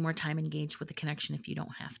spend any more time engaged with the connection if you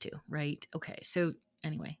don't have to, right? Okay, so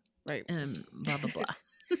anyway, right. Blah, blah, blah.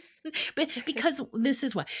 But because this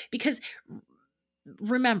is why. Because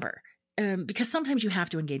remember, because sometimes you have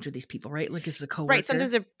to engage with these people, right? Like if it's a coworker. Right.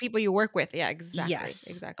 Sometimes they're people you work with. Yeah, exactly. Yes.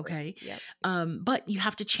 Exactly. Okay. Yep. But you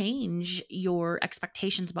have to change your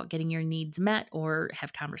expectations about getting your needs met or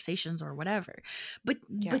have conversations or whatever. But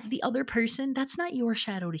the other person, that's not your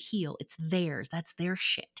shadow to heal. It's theirs. That's their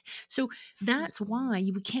shit. So that's why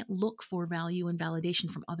we can't look for value and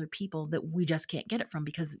validation from other people that we just can't get it from,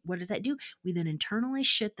 because what does that do? We then internalize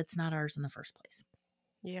shit that's not ours in the first place.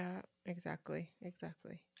 Yeah, exactly.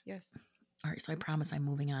 Yes. All right, so I promise I'm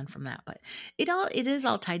moving on from that, but it is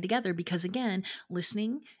all tied together, because again,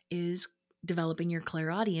 listening is developing your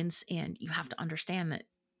clairaudience, and you have to understand that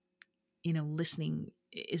listening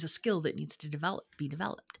is a skill that needs to be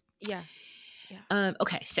developed. Yeah.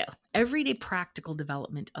 Okay, so everyday practical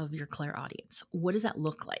development of your clairaudience. What does that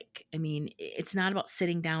look like? I mean, it's not about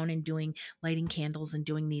sitting down and lighting candles and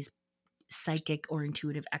doing these psychic or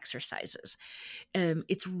intuitive exercises.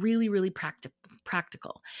 It's really, really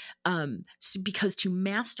practical. Because to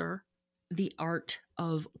master the art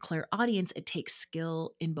of clairaudience, it takes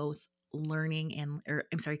skill in both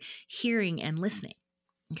hearing and listening.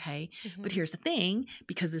 Okay. Mm-hmm. But here's the thing,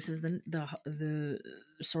 because this is the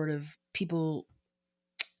sort of people,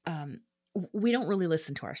 we don't really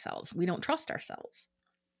listen to ourselves. We don't trust ourselves.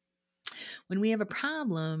 When we have a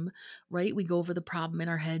problem, right, we go over the problem in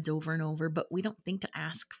our heads over and over, but we don't think to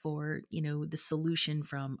ask for, the solution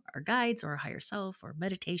from our guides or our higher self or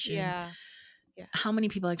meditation. Yeah. How many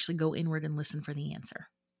people actually go inward and listen for the answer?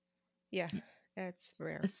 Yeah. It's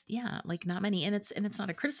rare. It's like not many. And it's not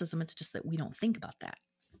a criticism. It's just that we don't think about that.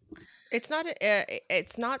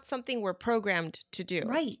 It's not something we're programmed to do.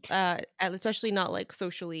 Right. Especially not like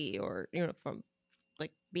socially or, from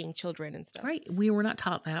like being children and stuff. Right. We were not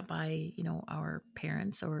taught that by, our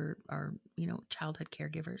parents or our, childhood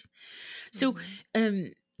caregivers. So,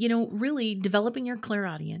 really developing your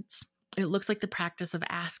clairaudience, it looks like the practice of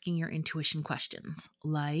asking your intuition questions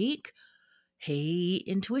like, hey,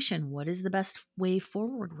 intuition, what is the best way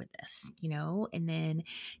forward with this? And then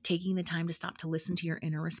taking the time to stop to listen to your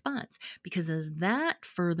inner response, because as that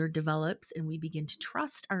further develops and we begin to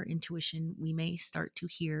trust our intuition, we will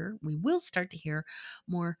start to hear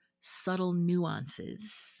more subtle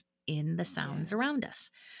nuances in the sounds around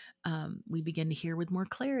us. We begin to hear with more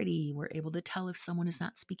clarity. We're able to tell if someone is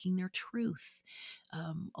not speaking their truth.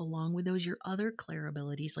 Along with those, your other clair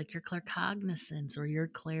abilities, like your claircognizance or your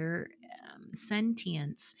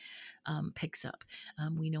clairsentience, picks up.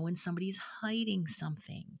 We know when somebody's hiding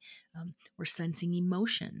something. We're sensing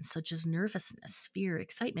emotions such as nervousness, fear,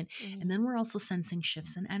 excitement, and then we're also sensing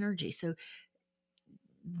shifts in energy. So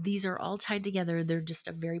these are all tied together. They're just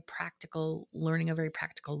learning a very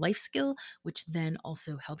practical life skill, which then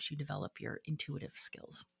also helps you develop your intuitive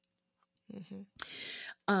skills.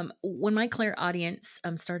 When my clairaudience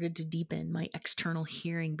started to deepen, my external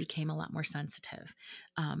hearing became a lot more sensitive.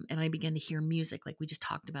 And I began to hear music, like we just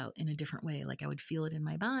talked about, in a different way. Like I would feel it in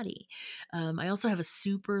my body. I also have a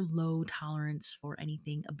super low tolerance for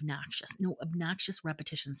anything obnoxious. No obnoxious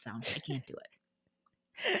repetition sounds. I can't do it.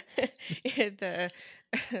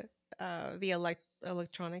 The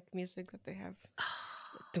electronic music that they have.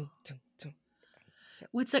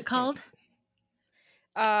 What's it called?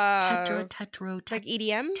 Tetro, like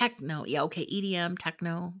EDM? Techno. Yeah, okay, EDM,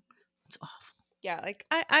 techno. It's awful. Yeah, like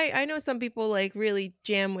I know some people like really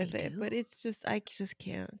jam with it, but it's just, I just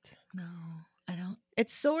can't. No, I don't.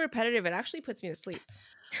 It's so repetitive. It actually puts me to sleep.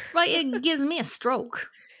 Right, it gives me a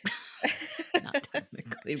stroke. Not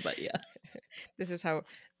technically, but yeah. This is how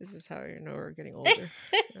we're getting older.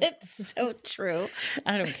 It's so true.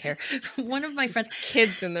 I don't care. One of my friends,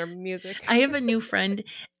 kids and their music. I have a new friend,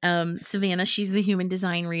 Savannah. She's the human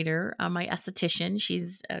design reader, my esthetician.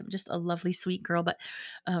 She's just a lovely, sweet girl. But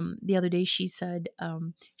the other day she said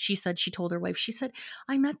she told her wife, she said,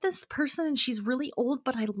 I met this person and she's really old,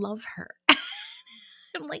 but I love her.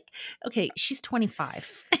 I'm like, okay, she's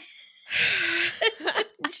 25.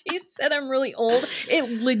 She said I'm really old.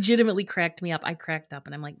 It legitimately cracked me up. I cracked up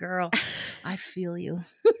and I'm like, girl, I feel you.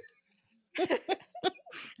 I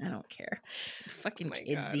don't care. Fucking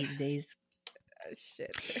kids these days.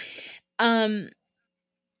 Shit.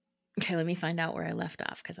 Okay, let me find out where I left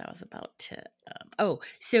off, because I was about to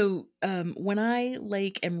when I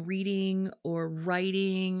am reading or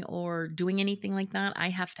writing or doing anything like that, I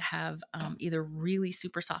have to have either really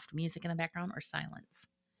super soft music in the background or silence.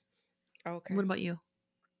 Okay. What about you?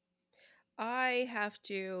 I have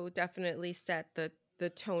to definitely set the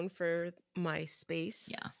tone for my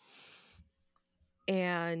space. Yeah.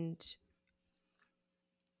 And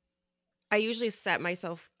I usually set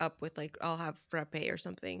myself up with like I'll have frappe or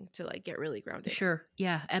something to like get really grounded. Sure.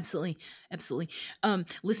 Yeah, absolutely. Absolutely.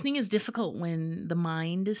 Listening is difficult when the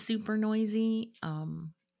mind is super noisy.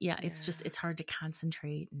 Yeah, it's just, Yeah. it's hard to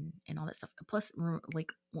concentrate and all that stuff. Plus,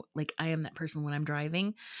 like I am that person when I'm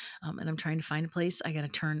driving, and I'm trying to find a place, I got to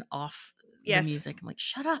turn off the Yes. music. I'm like,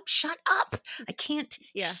 shut up. I can't,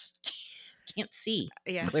 Yeah. can't see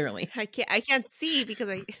Yeah. clearly. I can't see because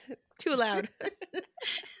it's too loud.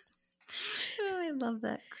 Oh, I love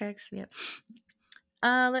that. Cracks me up.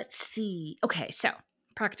 Let's see. Okay, so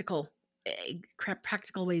practical,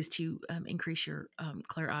 practical ways to increase your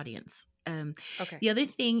clairaudience. Okay. The other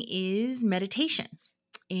thing is meditation.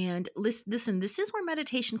 And listen, this is where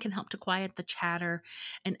meditation can help to quiet the chatter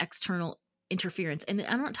and external interference. And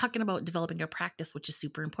I'm not talking about developing a practice, which is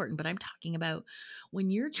super important, but I'm talking about when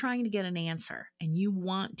you're trying to get an answer and you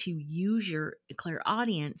want to use your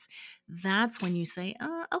clairaudience, that's when you say,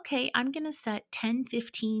 okay, I'm going to set 10,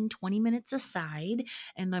 15, 20 minutes aside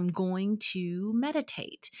and I'm going to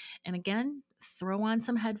meditate. And again, throw on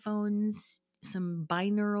some headphones, some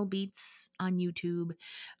binaural beats on YouTube,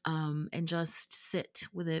 and just sit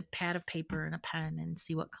with a pad of paper and a pen and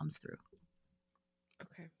see what comes through.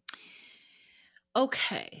 Okay.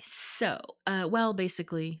 Okay, so, well,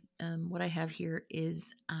 basically, what I have here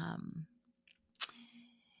is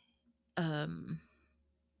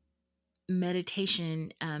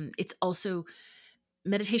meditation. It's also,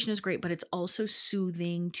 meditation is great, but it's also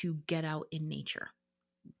soothing to get out in nature.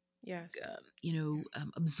 Yes.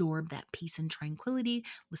 Absorb that peace and tranquility,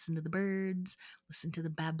 listen to the birds, listen to the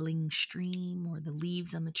babbling stream or the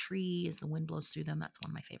leaves on the tree as the wind blows through them. That's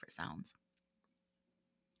one of my favorite sounds.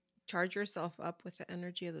 Charge yourself up with the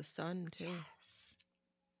energy of the sun too. Yes.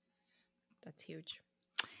 That's huge.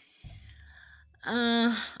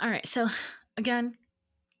 All right. So again,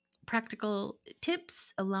 practical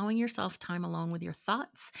tips: allowing yourself time alone with your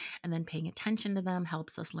thoughts and then paying attention to them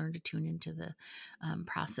helps us learn to tune into the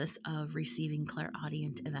process of receiving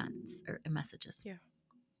clairaudient events or messages. Yeah.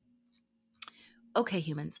 Okay,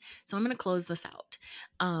 humans. So I'm going to close this out.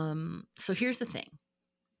 So here's the thing.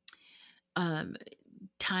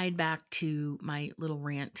 Tied back to my little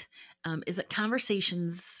rant, is that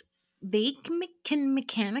conversations, they can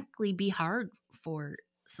mechanically be hard for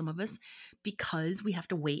some of us because we have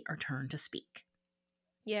to wait our turn to speak.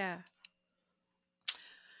 Yeah.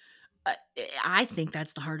 I think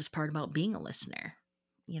that's the hardest part about being a listener,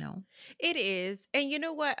 It is. And you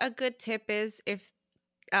know what? A good tip is if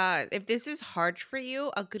this is hard for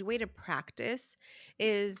you, a good way to practice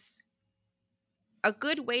is a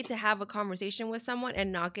good way to have a conversation with someone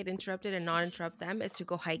and not get interrupted and not interrupt them is to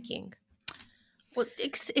go hiking. Well,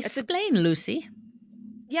 explain, Lucy.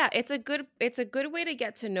 Yeah, it's a good way to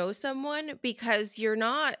get to know someone because you're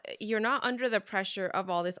not under the pressure of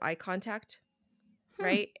all this eye contact.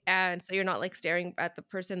 Right. And so you're not like staring at the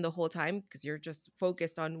person the whole time because you're just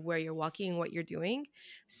focused on where you're walking and what you're doing.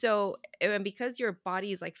 So, and because your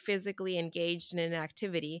body is like physically engaged in an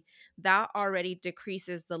activity, that already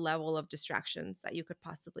decreases the level of distractions that you could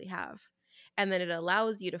possibly have. And then it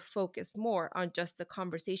allows you to focus more on just the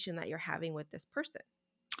conversation that you're having with this person.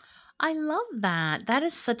 I love that. That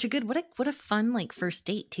is such a good, what a fun like first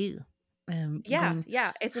date too.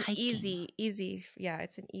 Yeah. It's an hiking. easy. Yeah.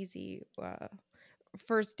 It's an easy,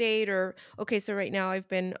 first date. Or okay, so right now I've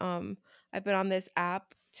been on this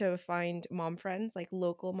app to find mom friends, like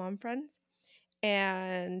local mom friends,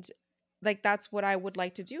 and like that's what I would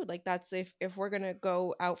like to do. Like that's if we're gonna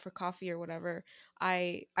go out for coffee or whatever,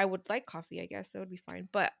 I would like coffee, I guess that would be fine,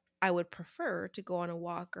 but I would prefer to go on a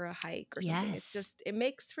walk or a hike or something. It's Yes. just, it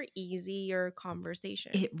makes for easier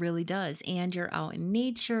conversation. It really does. And you're out in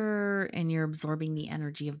nature and you're absorbing the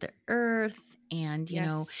energy of the earth. And,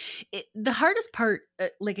 Yes. The hardest part,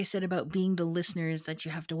 like I said, about being the listener is that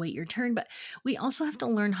you have to wait your turn. But we also have to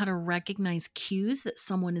learn how to recognize cues that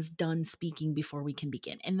someone is done speaking before we can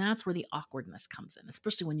begin. And that's where the awkwardness comes in,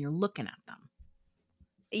 especially when you're looking at them.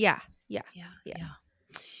 Yeah.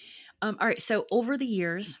 All right. So over the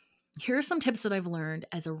years, here are some tips that I've learned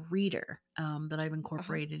as a reader, that I've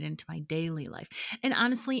incorporated into my daily life. And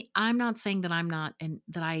honestly, I'm not saying that I'm not, and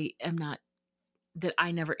that I am not, that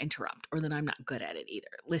I never interrupt or that I'm not good at it either.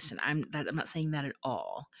 Listen, I'm not saying that at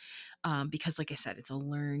all. Because like I said, it's a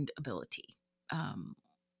learned ability.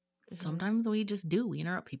 Sometimes we just do, we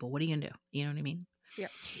interrupt people. What are you gonna do? You know what I mean?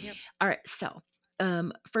 Yep. All right. So,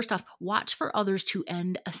 first off, watch for others to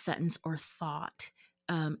end a sentence or thought,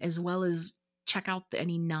 as well as check out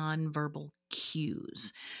any nonverbal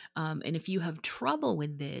cues. And if you have trouble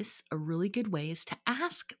with this, a really good way is to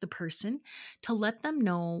ask the person to let them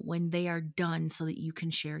know when they are done so that you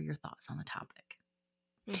can share your thoughts on the topic.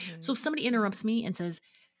 So if somebody interrupts me and says,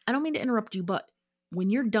 I don't mean to interrupt you, but when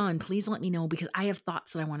you're done, please let me know because I have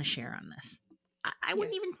thoughts that I want to share on this. I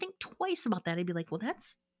wouldn't even think twice about that. I'd be like, well,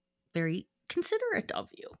 that's very considerate of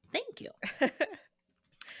you. Thank you.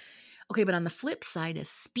 Okay, but on the flip side, as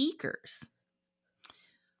speakers,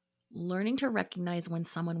 learning to recognize when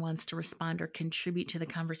someone wants to respond or contribute to the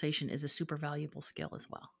conversation is a super valuable skill as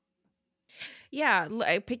well. Yeah,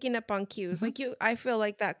 picking up on cues. Like I feel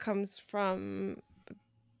like that comes from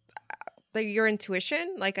your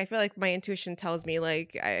intuition. Like I feel like my intuition tells me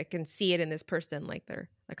like I can see it in this person, like they're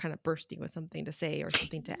kind of bursting with something to say or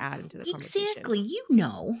something to add into the conversation. Exactly, you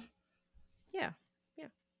know. Yeah.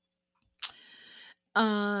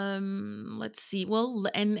 Let's see. Well,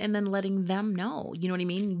 and then letting them know. You know what I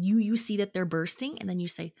mean? You see that they're bursting, and then you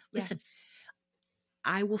say, "Listen,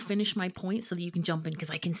 I will finish my point so that you can jump in because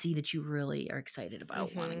I can see that you really are excited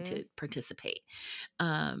about wanting to participate."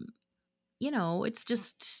 It's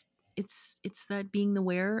just it's that being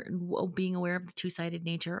aware of the two-sided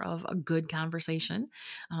nature of a good conversation,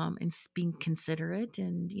 and being considerate,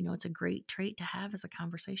 and it's a great trait to have as a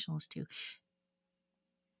conversationalist too.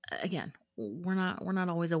 Again, we're not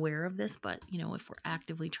always aware of this, but if we're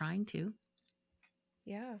actively trying to.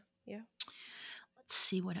 Yeah. Let's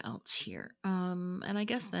see what else here. And I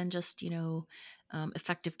guess then just,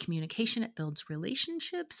 effective communication, it builds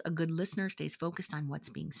relationships. A good listener stays focused on what's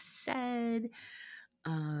being said.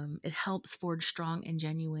 It helps forge strong and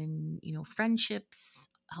genuine, friendships,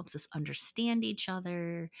 helps us understand each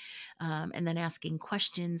other. And then asking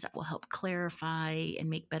questions that will help clarify and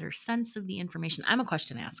make better sense of the information. I'm a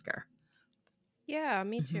question asker. Yeah,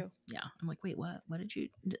 me too. Yeah. I'm like, wait, what did you,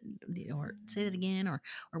 or say that again, or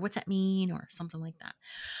what's that mean, or something like that.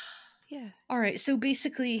 Yeah. All right. So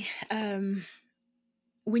basically,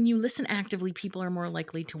 when you listen actively, people are more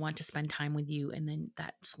likely to want to spend time with you. And then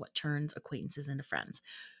that's what turns acquaintances into friends.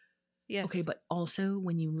 Yes. Okay. But also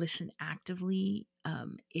when you listen actively,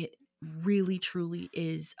 it really, truly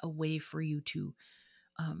is a way for you to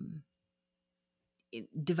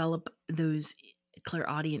develop those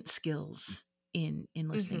clairaudience skills in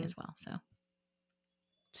listening as well.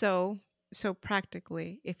 So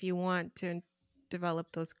practically, if you want to develop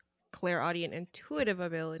those clairaudient intuitive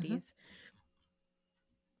abilities,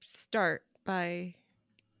 start by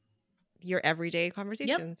your everyday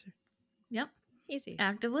conversations. Yep. Easy.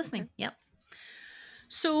 Active listening. Okay. Yep.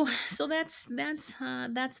 So that's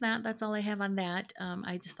that's all I have on that.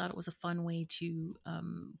 I just thought it was a fun way to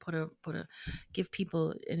give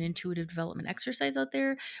people an intuitive development exercise out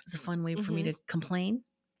there. It was a fun way for me to complain.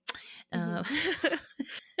 And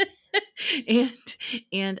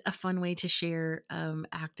a fun way to share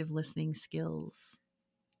active listening skills.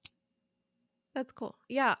 That's cool.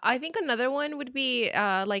 Yeah, I think another one would be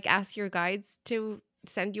like ask your guides to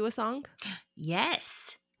send you a song.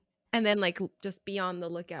 Yes. And then like just be on the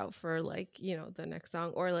lookout for like, the next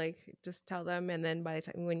song, or like just tell them, and then by the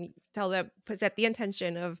time when you tell them, set the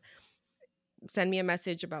intention of send me a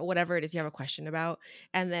message about whatever it is you have a question about,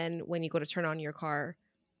 and then when you go to turn on your car,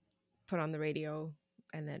 put on the radio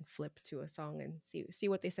and then flip to a song and see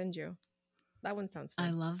what they send you. That one sounds fun.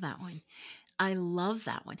 I love that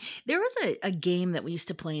one. There was a game that we used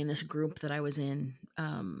to play in this group that I was in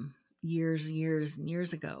years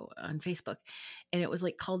ago on Facebook, and it was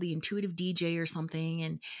like called the Intuitive DJ or something,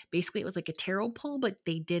 and basically it was like a tarot pull, but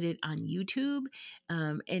they did it on YouTube.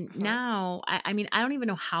 And now I mean, I don't even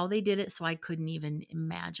know how they did it, so I couldn't even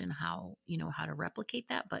imagine how to replicate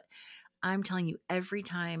that. But I'm telling you, every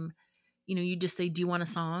time you just say, do you want a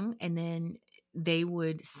song? And then they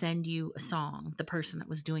would send you a song. The person that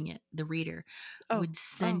was doing it, the reader, would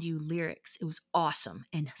send you lyrics. It was awesome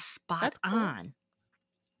and spot on.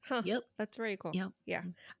 Huh. Yep. That's very cool. Yep. Yeah.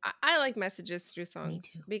 I like messages through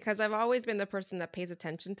songs because I've always been the person that pays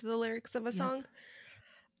attention to the lyrics of a song.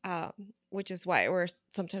 Which is why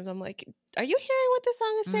sometimes I'm like, are you hearing what this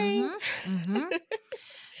song is saying?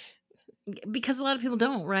 Because a lot of people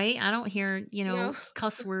don't, right? I don't hear,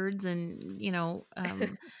 cuss words and,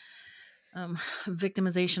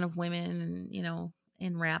 victimization of women and,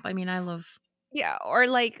 in rap. I mean, I love. Yeah. Or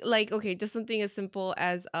like, okay, just something as simple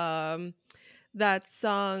as that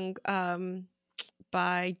song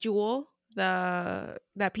by Jewel, that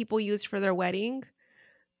people used for their wedding.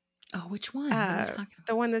 Oh, which one? What are you talking about?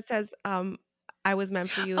 The one that says, I was meant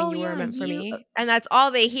for you and you were meant for me. And that's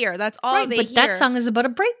all they hear. That's all they hear. But that song is about a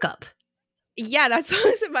breakup. Yeah, that song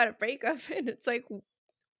is about a breakup. And it's like,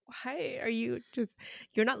 why are you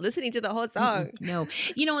you're not listening to the whole song? No.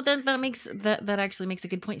 That actually makes a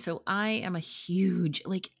good point. So I am a huge,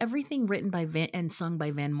 like, everything written by and sung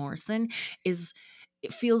by Van Morrison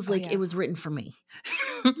it feels like it was written for me.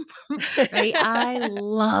 right?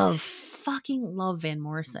 I fucking love Van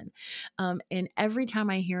Morrison. And every time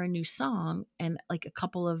I hear a new song and like a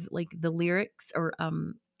couple of like the lyrics or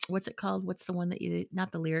what's it called? What's the one that you,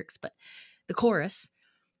 not the lyrics, but the chorus,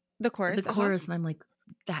 The chorus. and I'm like,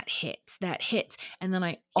 that hits. And then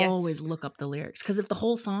I Yes. always look up the lyrics. Cause if the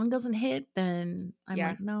whole song doesn't hit, then I'm Yeah.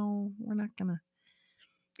 like, no, we're not gonna.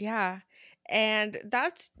 Yeah. And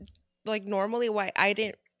that's like normally why I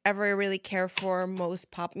didn't ever really care for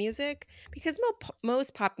most pop music, because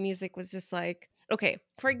most pop music was just like, okay,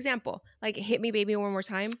 for example, like Hit Me Baby One More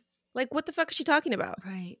Time. Like, what the fuck is she talking about?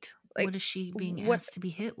 Right. Like, What is she being what? asked to be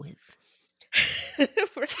hit with?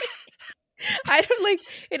 I don't like,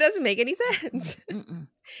 it doesn't make any sense. Mm-mm.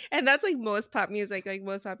 And that's like most pop music. Like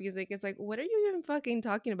most pop music is like, what are you even fucking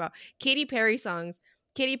talking about? Katy Perry songs,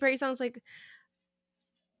 like,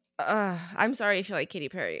 I'm sorry if you like Katy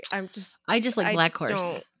Perry. I just like I Black just don't.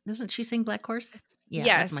 Horse. Doesn't she sing Black Horse? Yeah,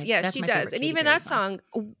 Yes, yes, that's she my does. favorite And Katy even Perry that song.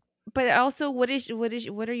 song, but also what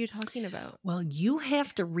are you talking about? Well, you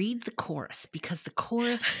have to read the chorus because the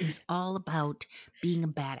chorus is all about being a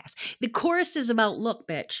badass. The chorus is about, look,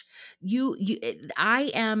 bitch,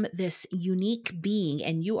 I am this unique being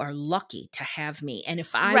and you are lucky to have me. And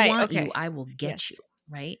if I Right, want okay. you, I will get Yes. you,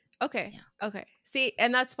 right? Okay. Yeah. Okay. See,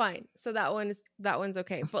 and that's fine. So that one's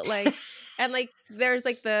okay. But like, and like there's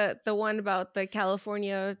like the one about the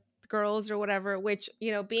California girls or whatever, which,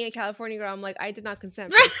 you know, being a California girl, I'm like, I did not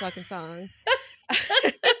consent for this fucking song.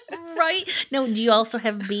 Right? No, do you also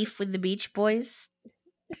have beef with the Beach Boys?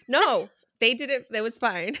 No, they did it. It was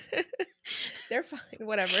fine. They're fine.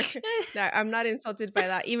 Whatever. No, I'm not insulted by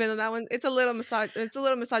that. Even though that one, it's a little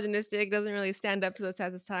misogynistic. Doesn't really stand up to the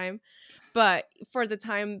test of time. But for the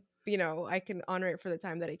time, you know, I can honor it for the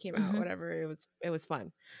time that it came out. Mhm. Whatever. It was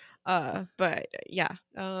fun. But yeah.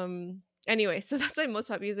 Anyway, so that's why most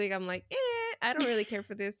pop music, I'm like, I don't really care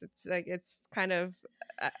for this. It's like it's kind of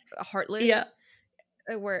heartless. Yeah.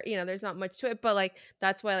 Where, you know, there's not much to it, but like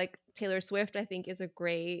that's why like Taylor Swift, I think, is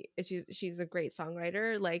she's a great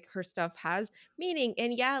songwriter. Like her stuff has meaning,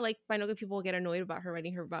 and yeah, like I know that people get annoyed about her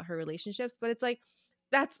writing about her relationships, but it's like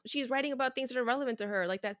she's writing about things that are relevant to her,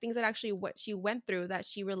 like that things that actually what she went through, that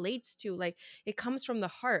she relates to. Like it comes from the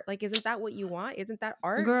heart. Like, isn't that what you want? Isn't that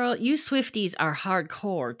art? Girl, you Swifties are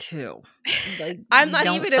hardcore too. Like, I'm you not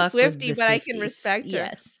don't even a fuck with Swiftie, the but I can Swifties. respect her.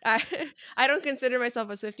 Yes. I don't consider myself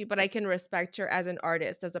a Swiftie, but I can respect her as an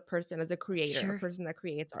artist, as a person, as a creator, Sure. a person that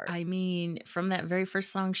creates art. I mean, from that very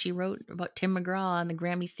first song she wrote about Tim McGraw on the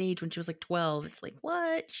Grammy stage when she was like 12, it's like,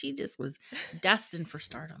 what? She just was destined for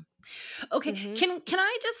stardom. Okay, can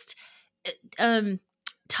I just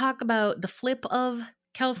talk about the flip of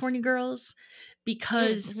California girls?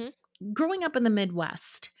 Because growing up in the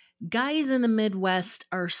Midwest, guys in the Midwest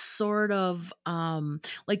are sort of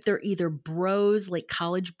like they're either bros, like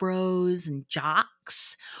college bros and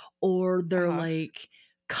jocks, or they're like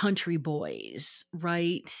country boys,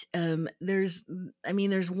 right? There's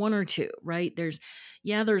one or two, right? There's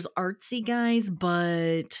artsy guys,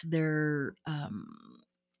 but they're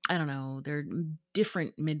I don't know, they're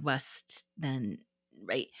different Midwest than,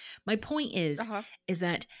 right? My point is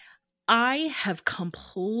that I have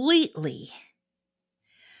completely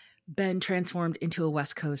been transformed into a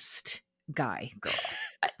West Coast guy, girl.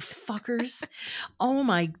 Fuckers. Oh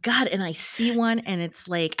my God. And I see one and it's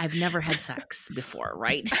like, I've never had sex before,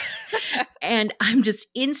 right? And I'm just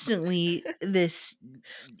instantly this,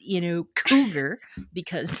 cougar,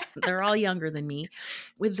 because they're all younger than me,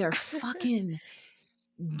 with their fucking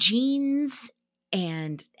jeans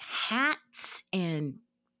and hats and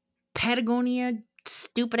Patagonia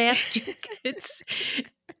stupid ass jackets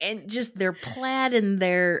and just their plaid and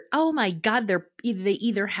their, oh my God, they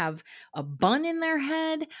either have a bun in their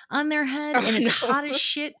head and it's hot as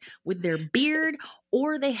shit with their beard,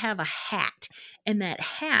 or they have a hat, and that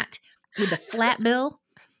hat with a flat bill,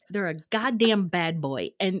 they're a goddamn bad boy.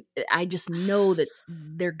 And I just know that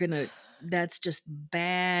that's just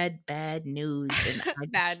bad news. And I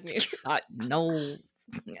Bad news. thought, no.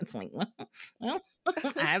 It's like, well,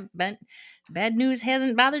 bad news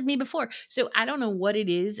hasn't bothered me before. So I don't know what it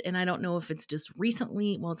is, and I don't know if it's just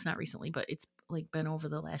recently. Well, it's not recently, but it's like been over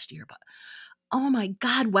the last year. But oh my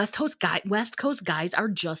God, West Coast guys are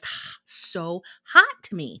just so hot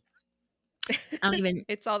to me. I don't even.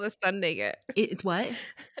 It's all the sun they get. It's what?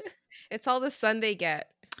 It's all the sun they get.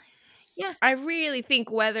 Yeah. I really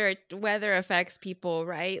think weather affects people,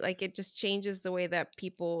 right? Like it just changes the way that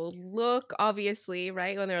people look, obviously,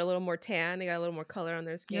 right? When they're a little more tan, they got a little more color on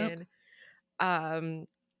their skin. Yep.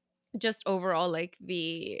 Just overall, like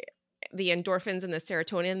the endorphins and the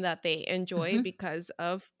serotonin that they enjoy because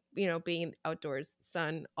of being outdoors,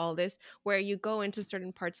 sun, all this, where you go into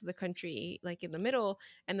certain parts of the country, like in the middle,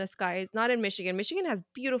 and the skies, not in Michigan. Michigan has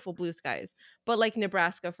beautiful blue skies, but like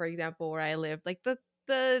Nebraska, for example, where I live, like the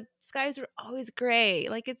skies are always gray.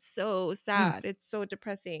 Like it's so Mm. sad. It's so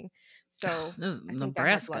depressing. So This is I think that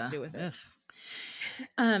has a lot to Nebraska. do with it.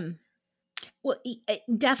 Ugh. Well,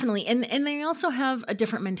 definitely, and they also have a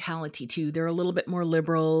different mentality too. They're a little bit more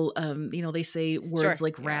liberal. They say words Sure.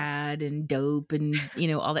 like Yeah. rad and dope and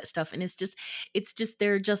all that stuff. And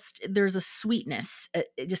there's a sweetness,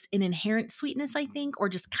 just an inherent sweetness, I think, or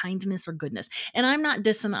just kindness or goodness. And I'm not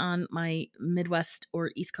dissing on my Midwest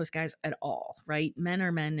or East Coast guys at all, right? Men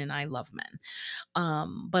are men, and I love men.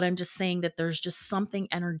 But I'm just saying that there's just something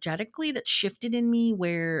energetically that shifted in me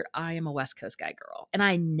where I am a West Coast guy girl, and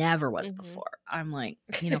I never was before. I'm like,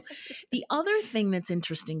 the other thing that's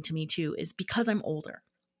interesting to me too is because I'm older.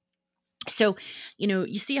 So,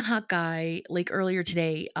 you see a hot guy like earlier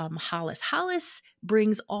today, Hollis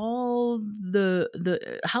brings all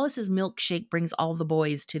the Hollis's milkshake brings all the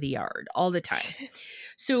boys to the yard all the time.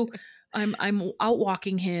 So I'm out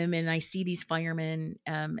walking him and I see these firemen,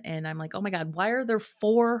 and I'm like, oh my God, why are there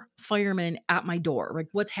 4 firemen at my door? Like,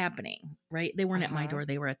 what's happening? Right? They weren't at my door,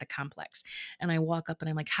 they were at the complex. And I walk up and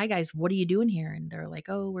I'm like, hi guys, what are you doing here? And they're like,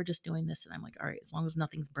 oh, we're just doing this. And I'm like, all right, as long as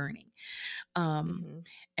nothing's burning. And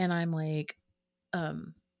I'm like, oh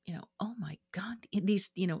my God,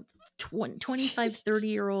 these, 25,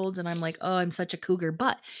 30-year-olds. And I'm like, oh, I'm such a cougar.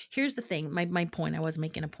 But here's the thing, my point, I wasn't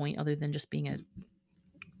making a point other than just being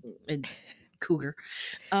a cougar.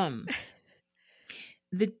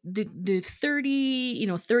 The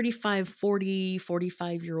 30, 35, 40,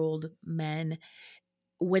 45-year-old men,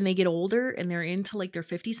 when they get older and they're into like their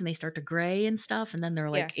 50s and they start to gray and stuff, and then they're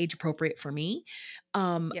like age appropriate for me,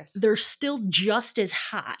 they're still just as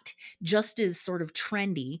hot, just as sort of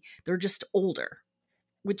trendy. They're just older,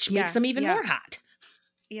 which makes them even more hot.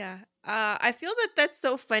 Yeah. I feel that that's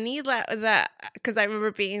so funny that because I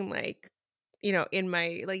remember being like, in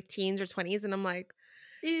my like teens or 20s, and I'm like,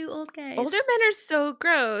 ew, old guys. Older men are so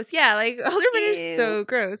gross. Yeah, like older men are so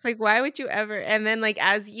gross. Like, why would you ever? And then like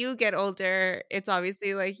as you get older, it's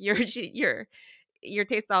obviously like your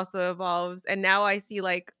taste also evolves. And now I see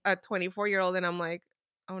like a 24-year-old, and I'm like,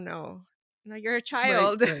 oh no, you're a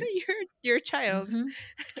child. Right. you're a child. Mm-hmm.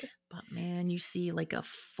 But man, you see like a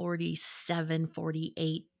 47,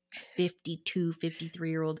 48, 52,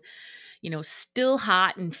 53-year-old, still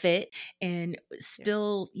hot and fit and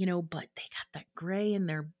still, but they got that gray in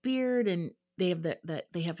their beard, and they have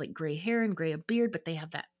they have like gray hair and gray beard, but they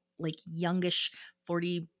have that like youngish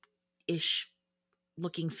 40-ish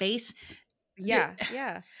looking face. Yeah.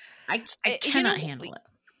 I cannot handle it.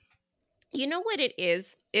 You know what it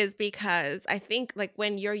is because I think like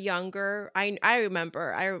when you're younger, I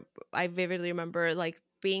vividly remember like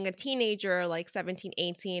being a teenager, like 17,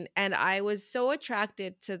 18, and I was so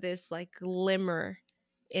attracted to this like glimmer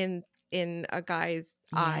in a guy's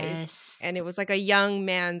eyes, and it was like a young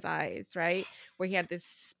man's eyes, right? Where he had this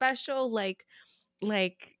special like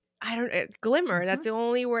I don't glimmer. That's the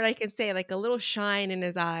only word I can say, like a little shine in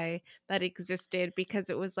his eye that existed because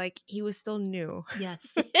it was like he was still new.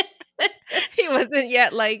 Yes. He wasn't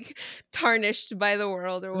yet like tarnished by the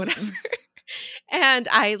world or whatever. And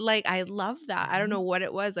I love that. I don't know what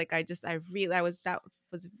it was. Like that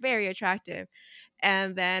was very attractive.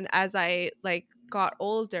 And then as I like got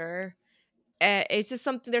older, it's just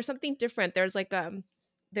there's something different. There's like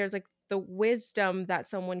the wisdom that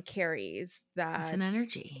someone carries that it's an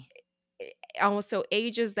energy. Also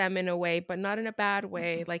ages them in a way, but not in a bad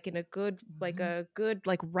way, like in a good, like a good,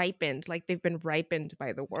 like ripened, like they've been ripened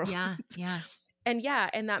by the world. Yeah. Yes. And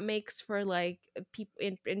that makes for like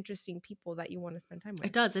interesting people that you want to spend time with.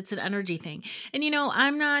 It does. It's an energy thing. And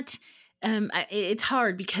I'm not it's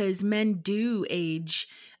hard because men do age.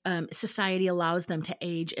 Society allows them to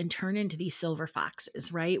age and turn into these silver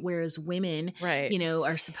foxes, right? Whereas women,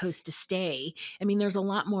 are supposed to stay. I mean, there's a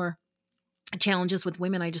lot more challenges with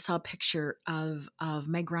women. I just saw a picture of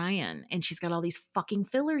Meg Ryan, and she's got all these fucking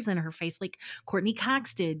fillers in her face, like Courtney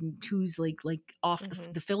Cox did, who's like off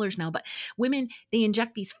the fillers now. But women, they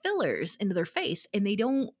inject these fillers into their face, and they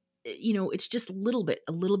don't. It's just a little bit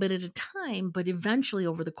at a time, but eventually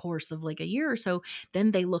over the course of like a year or so,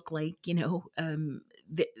 then they look like,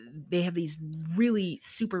 they have these really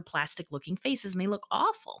super plastic looking faces and they look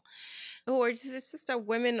awful. Oh, it's just that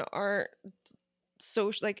women are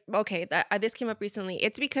so like, okay, that this came up recently.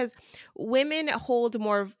 It's because women hold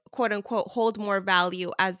more, quote unquote, hold more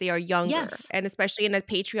value as they are younger, and especially in a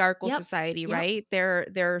patriarchal society, right?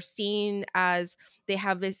 They're seen as they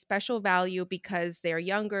have this special value because they're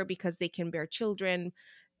younger, because they can bear children,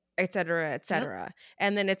 et cetera, et Yep. cetera.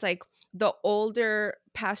 And then it's like the older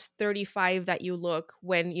past 35 that you look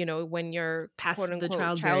when, when you're Past quote the unquote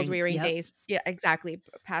child childbearing. rearing Yep. days. Yeah, exactly.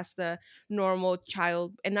 Past the normal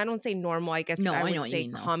child. And I don't say normal, I guess No, I I know would what you say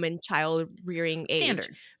mean though. common child rearing age.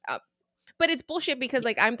 Standard. Uh, but it's bullshit because Yeah.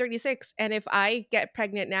 like I'm 36 and if I get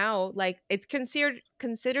pregnant now, like it's considered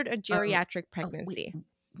a geriatric Oh, wait, pregnancy.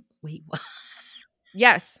 what?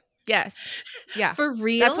 Yes. Yes. Yeah. For That's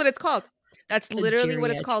real? what it's called. That's A literally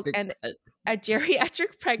what it's called. geriatric And a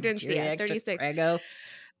geriatric pregnancy at geriatric 36. prego.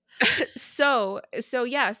 So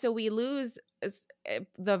yeah, so we lose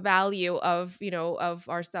the value of, of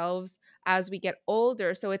ourselves as we get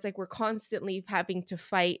older. So it's like we're constantly having to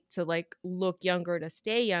fight to like look younger, to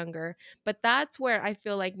stay younger. But that's where I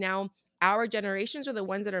feel like now our generations are the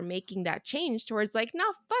ones that are making that change towards like, no,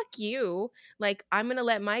 fuck you. Like I'm gonna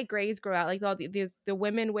let my grays grow out. Like all the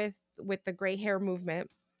women with the gray hair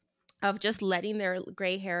movement of just letting their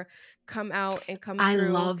gray hair come out and come I through.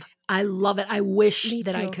 love it. I wish Me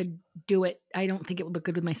that I too. could do it. I don't think it would look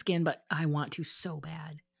good with my skin, but I want to so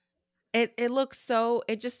bad. It looks so,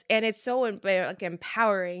 it just, and it's so like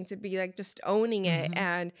empowering to be like just owning it Mhm.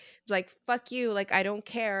 and like fuck you, like I don't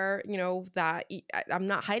care, that I'm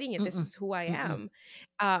not hiding it, this Mm-mm. is who I Mm-mm.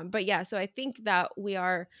 am. But yeah, so I think that we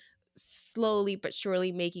are slowly but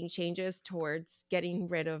surely making changes towards getting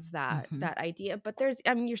rid of that Mhm. idea. But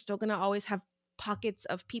I mean, you're still gonna always have pockets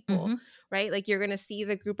of people, Mhm. right? Like you're gonna see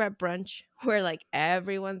the group at brunch where like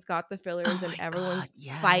everyone's got the Oh fillers and my God, everyone's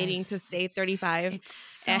fighting to yes. stay 35. It's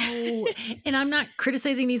so, and I'm not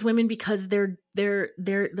criticizing these women because they're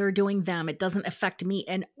doing them. It doesn't affect me.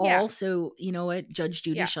 And Yeah, also, you know what, Judge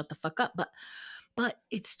Judy, yeah, shut the fuck up. But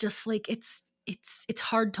it's just like it's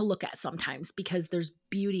hard to look at sometimes because there's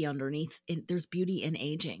beauty underneath. There's beauty in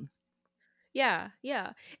aging. yeah,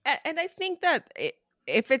 yeah. And I think that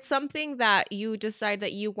if it's something that you decide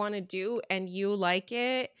that you want to do and you like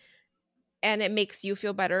it and it makes you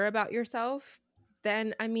feel better about yourself,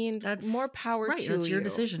 then I mean, more That's power right. to That's your you.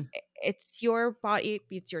 decision. It's your body,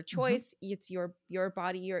 it's your Hmm. choice, it's your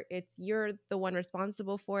body, you're the one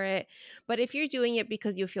responsible for it. But if you're doing it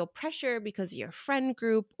because you feel pressure because of your friend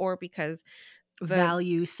group or because the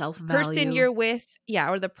Value, person self-value. you're with, yeah,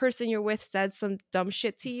 or the person you're with said some dumb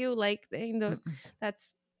shit to you, like Mm-mm.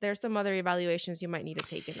 that's there's some other evaluations you might need to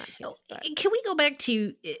take in that Oh, case. But can we go back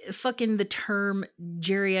to fucking the term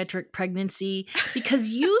geriatric pregnancy? Because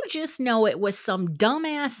you just know it was some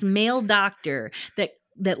dumbass male doctor that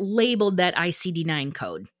labeled that ICD-9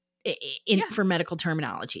 code in yeah, for medical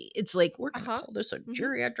terminology. It's like, we're going to uh-huh. call this a Mm-hmm.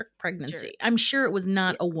 geriatric Sure. pregnancy. I'm sure it was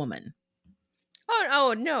not Yeah. a woman.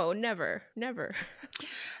 Oh no, never.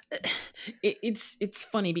 It's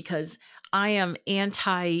funny because I am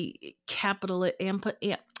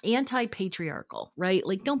anti-patriarchal, right?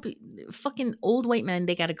 Like, don't be fucking old white men.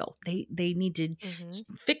 They gotta go. They need to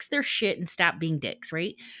Mm-hmm. fix their shit and stop being dicks,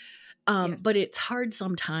 right? Yes. But it's hard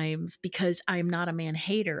sometimes because I'm not a man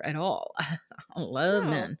hater at all. I love No,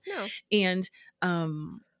 men, no. and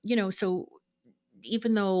so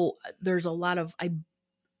even though there's a lot of I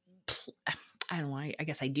don't know. I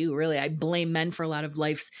guess I do really. I blame men for a lot of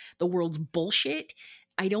the world's bullshit.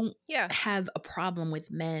 I don't Yeah. have a problem with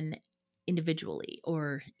men individually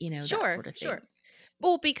or, that Sure, sort of thing. sure.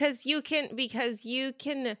 Well, because you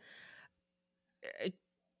can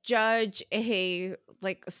judge a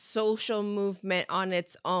like a social movement on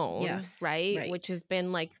its own, Yes. right? Which Right. has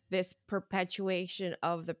been like this perpetuation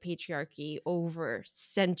of the patriarchy over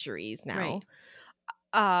centuries now.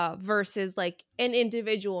 Right. Versus like an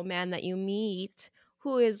individual man that you meet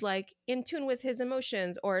who is like in tune with his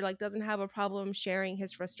emotions or like doesn't have a problem sharing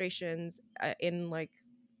his frustrations in like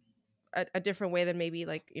a different way than maybe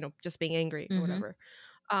like just being angry or Mm-hmm. whatever.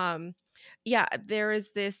 um yeah, there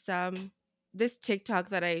is this TikTok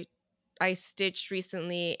that I stitched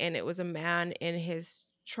recently, and it was a man in his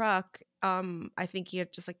truck. I think he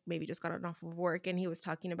had just like maybe just gotten off of work, and he was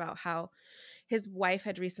talking about how his wife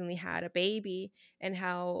had recently had a baby and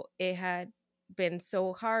how it had been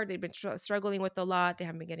so hard. They'd been struggling with a lot. They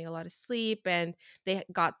haven't been getting a lot of sleep, and they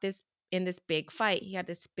got this in this big fight. He had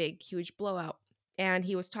this big, huge blowout, and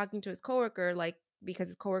he was talking to his coworker, like because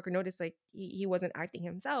his coworker noticed like he wasn't acting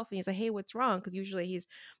himself, and he's like, "Hey, what's wrong?" Because usually he's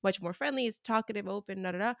much more friendly, he's talkative, open,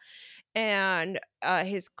 da da da. And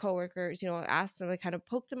his coworkers, asked him, like, kind of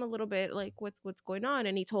poked him a little bit, like, what's going on?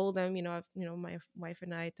 And he told them, my wife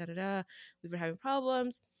and I, da da da, we've been having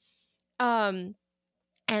problems. Um,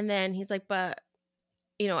 and then he's like, but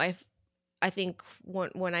I think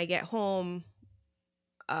when I get home,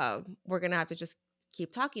 we're gonna have to just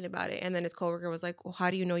keep talking about it. And then his coworker was like, well,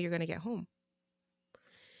 how do you know you're gonna get home?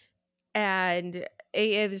 And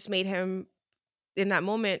it just made him in that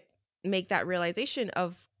moment make that realization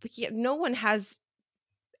of no one has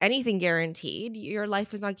anything guaranteed. Your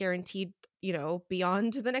life is not guaranteed,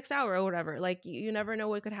 beyond the next hour or whatever. Like you never know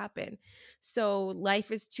what could happen. So life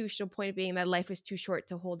is too short. Point being that life is too short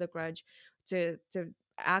to hold a grudge, to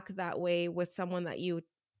act that way with someone that you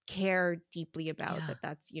care deeply about. Yeah.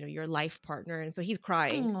 That's your life partner. And so he's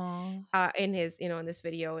crying Aww. in his in this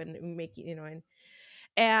video, and making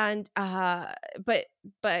and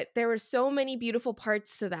but there were so many beautiful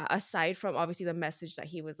parts to that, aside from obviously the message that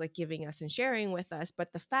he was like giving us and sharing with us.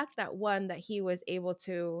 But the fact that that he was able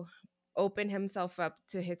to open himself up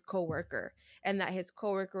to his coworker, and that his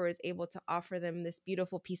coworker was able to offer them this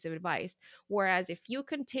beautiful piece of advice. Whereas if you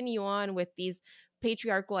continue on with these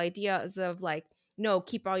patriarchal ideas of like, no,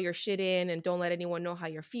 keep all your shit in and don't let anyone know how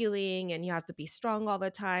you're feeling, and you have to be strong all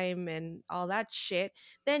the time and all that shit,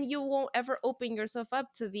 then you won't ever open yourself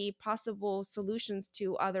up to the possible solutions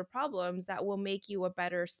to other problems that will make you a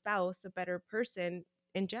better spouse, a better person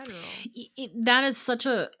in general. That is such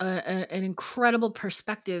an incredible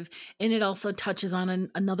perspective, and it also touches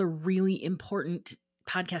on another really important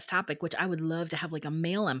podcast topic, which I would love to have like a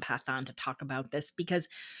male empath on to talk about this, because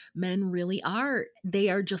men really they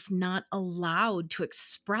are just not allowed to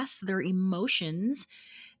express their emotions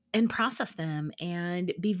and process them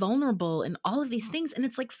and be vulnerable and all of these things. And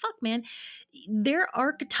it's like, fuck, man, their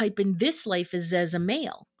archetype in this life is as a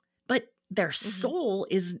male, but their soul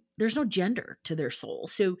is, there's no gender to their soul.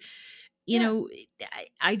 So,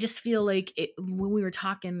 I just feel like when we were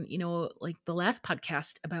talking, like the last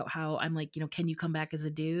podcast about how I'm like, can you come back as a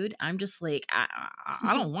dude? I'm just like,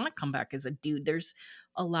 I don't want to come back as a dude. There's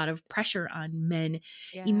a lot of pressure on men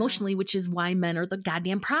emotionally, which is why men are the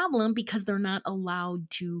goddamn problem, because they're not allowed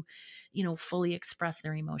to, fully express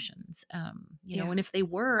their emotions. And if they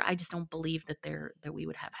were, I just don't believe that we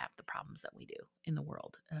would have half the problems that we do in the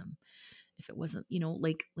world. If it wasn't,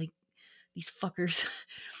 like these fuckers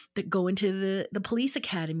that go into the police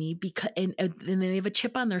academy because and then they have a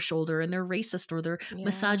chip on their shoulder and they're racist or they're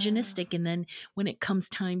misogynistic, and then when it comes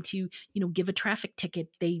time to give a traffic ticket,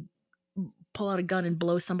 they pull out a gun and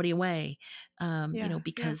blow somebody away,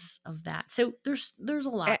 because of that. So there's a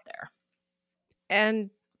lot there.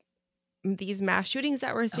 And these mass shootings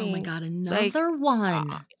that we're seeing, oh my god, another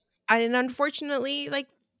one. And unfortunately, like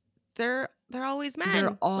they're always men.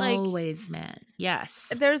 They're always men.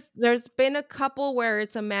 Yes. There's been a couple where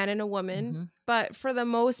it's a man and a woman, but for the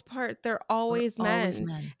most part, they're always men. Always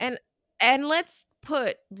men. And let's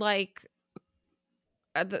put like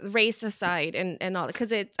the race aside and all,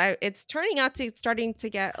 because it's turning out to starting to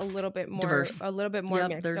get a little bit more diverse, a little bit more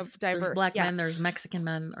mixed, diverse. There's black men, there's Mexican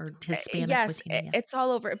men, or Hispanic. Yes, it's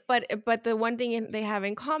all over. But the one thing they have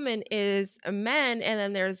in common is men, and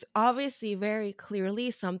then there's obviously very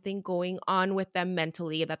clearly something going on with them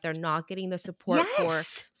mentally that they're not getting the support for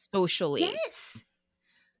socially. Yes.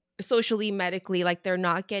 Socially, medically, like they're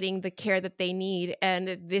not getting the care that they need,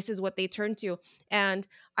 and this is what they turn to. And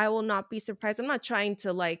I will not be surprised. I'm not trying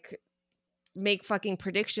to like make fucking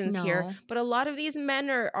predictions here, but a lot of these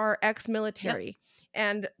men are ex-military,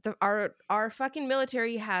 and our fucking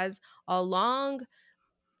military has a long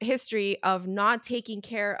history of not taking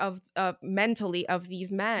care of mentally of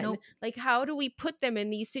these men. Like, how do we put them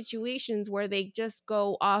in these situations where they just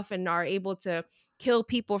go off and are able to kill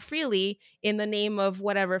people freely in the name of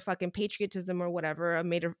whatever fucking patriotism or whatever,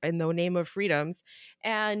 made in the name of freedoms,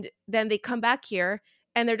 and then they come back here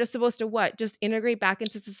and they're just supposed to just integrate back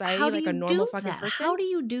into society like a normal fucking person? How do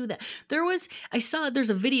you do that? There's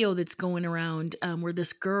a video that's going around where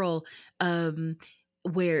this girl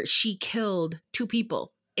where she killed 2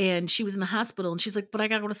 people. And she was in the hospital, and she's like, but I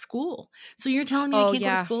gotta go to school. So you're telling me I can't go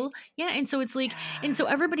to school? Yeah. And so it's like, and so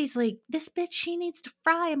everybody's like, this bitch, she needs to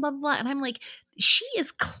fry and blah, blah, blah. And I'm like, she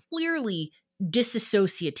is clearly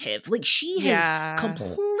disassociative. Like she has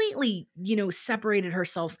completely, separated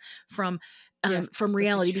herself from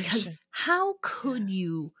reality, because how could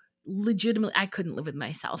you legitimately, I couldn't live with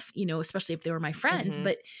myself, especially if they were my friends,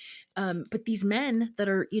 but these men that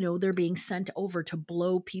are, they're being sent over to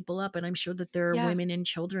blow people up. And I'm sure that there are women and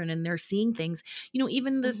children, and they're seeing things,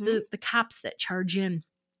 even the cops that charge in,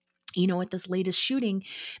 at this latest shooting,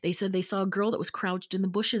 they said they saw a girl that was crouched in the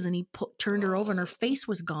bushes, and he turned her over and her face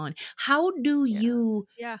was gone. How do you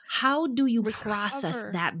process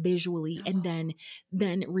that visually and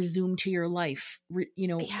then resume to your life? You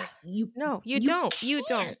don't. You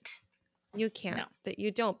can't. No. That you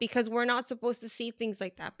don't, because we're not supposed to see things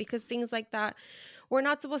like that. Because things like that, we're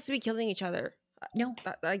not supposed to be killing each other. No.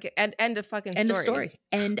 End of fucking story.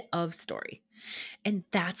 End of story. And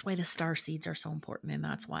that's why the star seeds are so important. And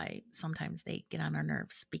that's why sometimes they get on our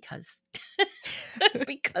nerves, because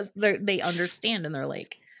because they understand and they're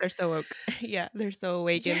like, they're so woke. Yeah, they're so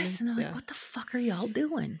awakened. Yes, and they're like, what the fuck are y'all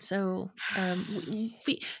doing? So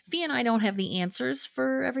Fee and I don't have the answers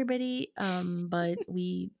for everybody, but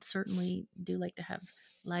we certainly do like to have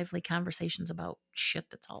lively conversations about shit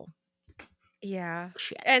that's all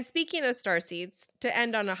shit. And speaking of starseeds, to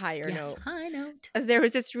end on a higher note, high note. There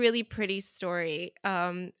was this really pretty story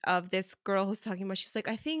of this girl who's talking about, she's like,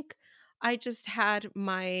 I think I just had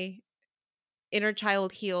my inner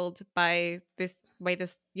child healed by this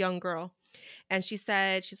young girl. And she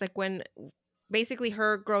said, she's like, when basically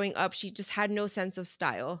her growing up, she just had no sense of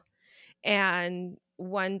style. And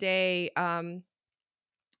one day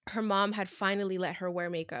her mom had finally let her wear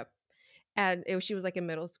makeup, and she was like in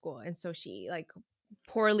middle school, and so she like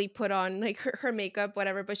poorly put on like her makeup,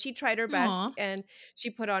 whatever, but she tried her best. Aww. And she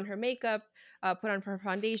put on her makeup, put on her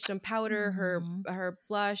foundation, powder, her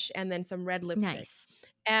blush, and then some red lipstick. Nice.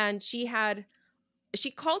 And she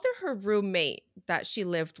called her roommate that she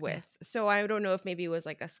lived with. So I don't know if maybe it was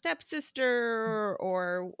like a stepsister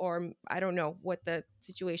or I don't know what the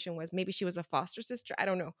situation was. Maybe she was a foster sister. I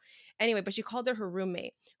don't know. Anyway, but she called her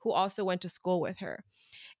roommate, who also went to school with her.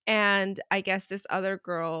 And I guess this other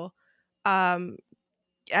girl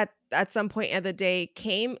at some point of the day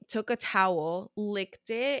took a towel, licked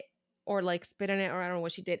it, or like spit in it, or I don't know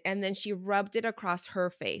what she did, and then she rubbed it across her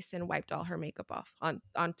face and wiped all her makeup off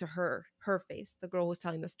onto her face, the girl who was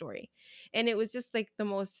telling the story. And it was just like the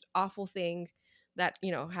most awful thing that,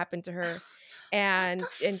 you know, happened to her. And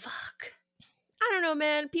fuck, I don't know,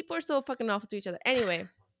 man, people are so fucking awful to each other. Anyway,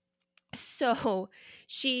 so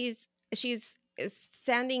she's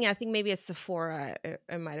standing, I think maybe a Sephora,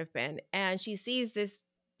 it might have been, and she sees this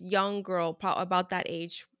young girl about that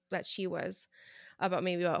age that she was,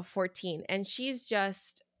 about 14, and she's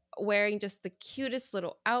just wearing just the cutest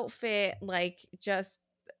little outfit, like just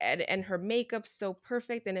and her makeup's so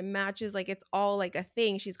perfect and it matches, like it's all like a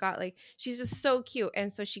thing. She's just so cute.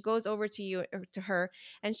 And so she goes over to her,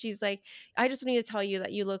 and she's like, I just need to tell you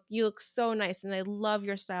that you look so nice, and I love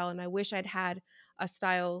your style, and I wish I'd had a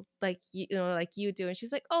style like like you do. And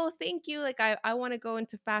she's like, oh, thank you, like I want to go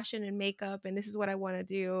into fashion and makeup, and this is what I want to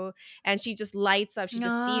do. And she just lights up. She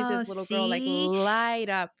just sees this little girl like light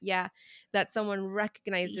up, that someone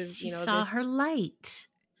recognizes. She saw her light.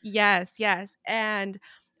 Yes. And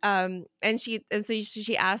so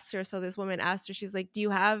she asked her, so this woman asked her, she's like, do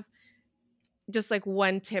you have just like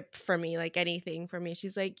one tip for me, like anything for me?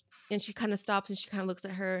 She's like, and she kind of stops and she kind of looks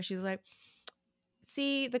at her. She's like,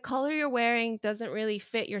 see, the color you're wearing doesn't really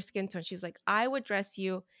fit your skin tone. She's like, I would dress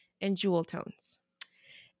you in jewel tones.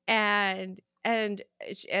 And then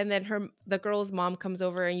the girl's mom comes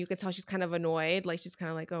over, and you can tell she's kind of annoyed. Like, she's kind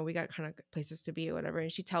of like, oh, we got kind of places to be or whatever.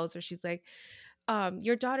 And she tells her, she's like,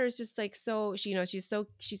 your daughter's just like, so she, she's so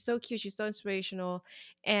cute, she's so inspirational.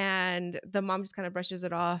 And the mom just kind of brushes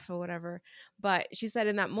it off or whatever. But she said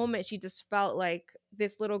in that moment, she just felt like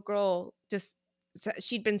this little girl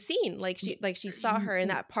she'd been seen, like she saw her, and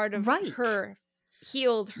that part of her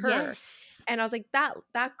healed her. Yes. And I was like,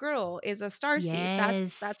 that girl is a starseed.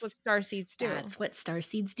 Yes. That's what starseeds do. That's what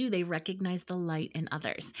starseeds do. They recognize the light in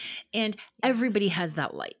others. And everybody has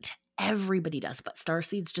that light. Everybody does, but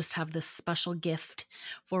starseeds just have this special gift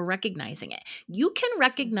for recognizing it. You can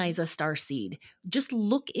recognize a starseed. Just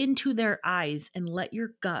look into their eyes and let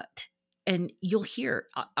your gut, and you'll hear.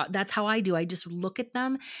 That's how I do. I just look at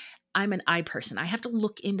them. I'm an eye person. I have to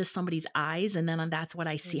look into somebody's eyes, and then that's what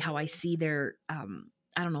I see, how I see their, I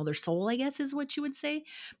don't know, their soul, I guess is what you would say.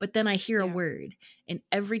 But then I hear a word, and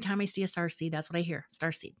every time I see a starseed, that's what I hear,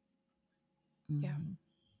 starseed. Mm-hmm.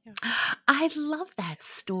 Yeah. I love that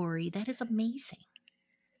story. That is amazing.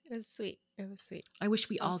 It was sweet. I wish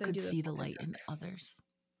we all could see the light in others.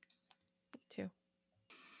 Me too.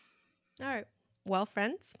 All right. Well,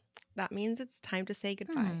 friends, that means it's time to say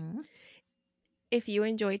goodbye. If you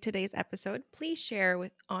enjoyed today's episode, please share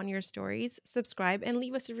on your stories, subscribe, and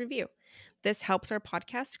leave us a review. This helps our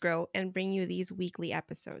podcast grow and bring you these weekly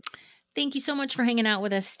episodes. Thank you so much for hanging out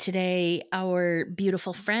with us today, our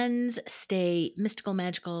beautiful friends. Stay mystical,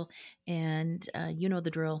 magical, and you know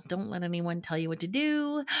the drill. Don't let anyone tell you what to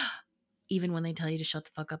do, even when they tell you to shut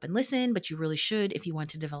the fuck up and listen, but you really should if you want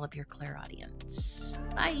to develop your clairaudience.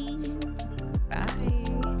 Bye. Bye.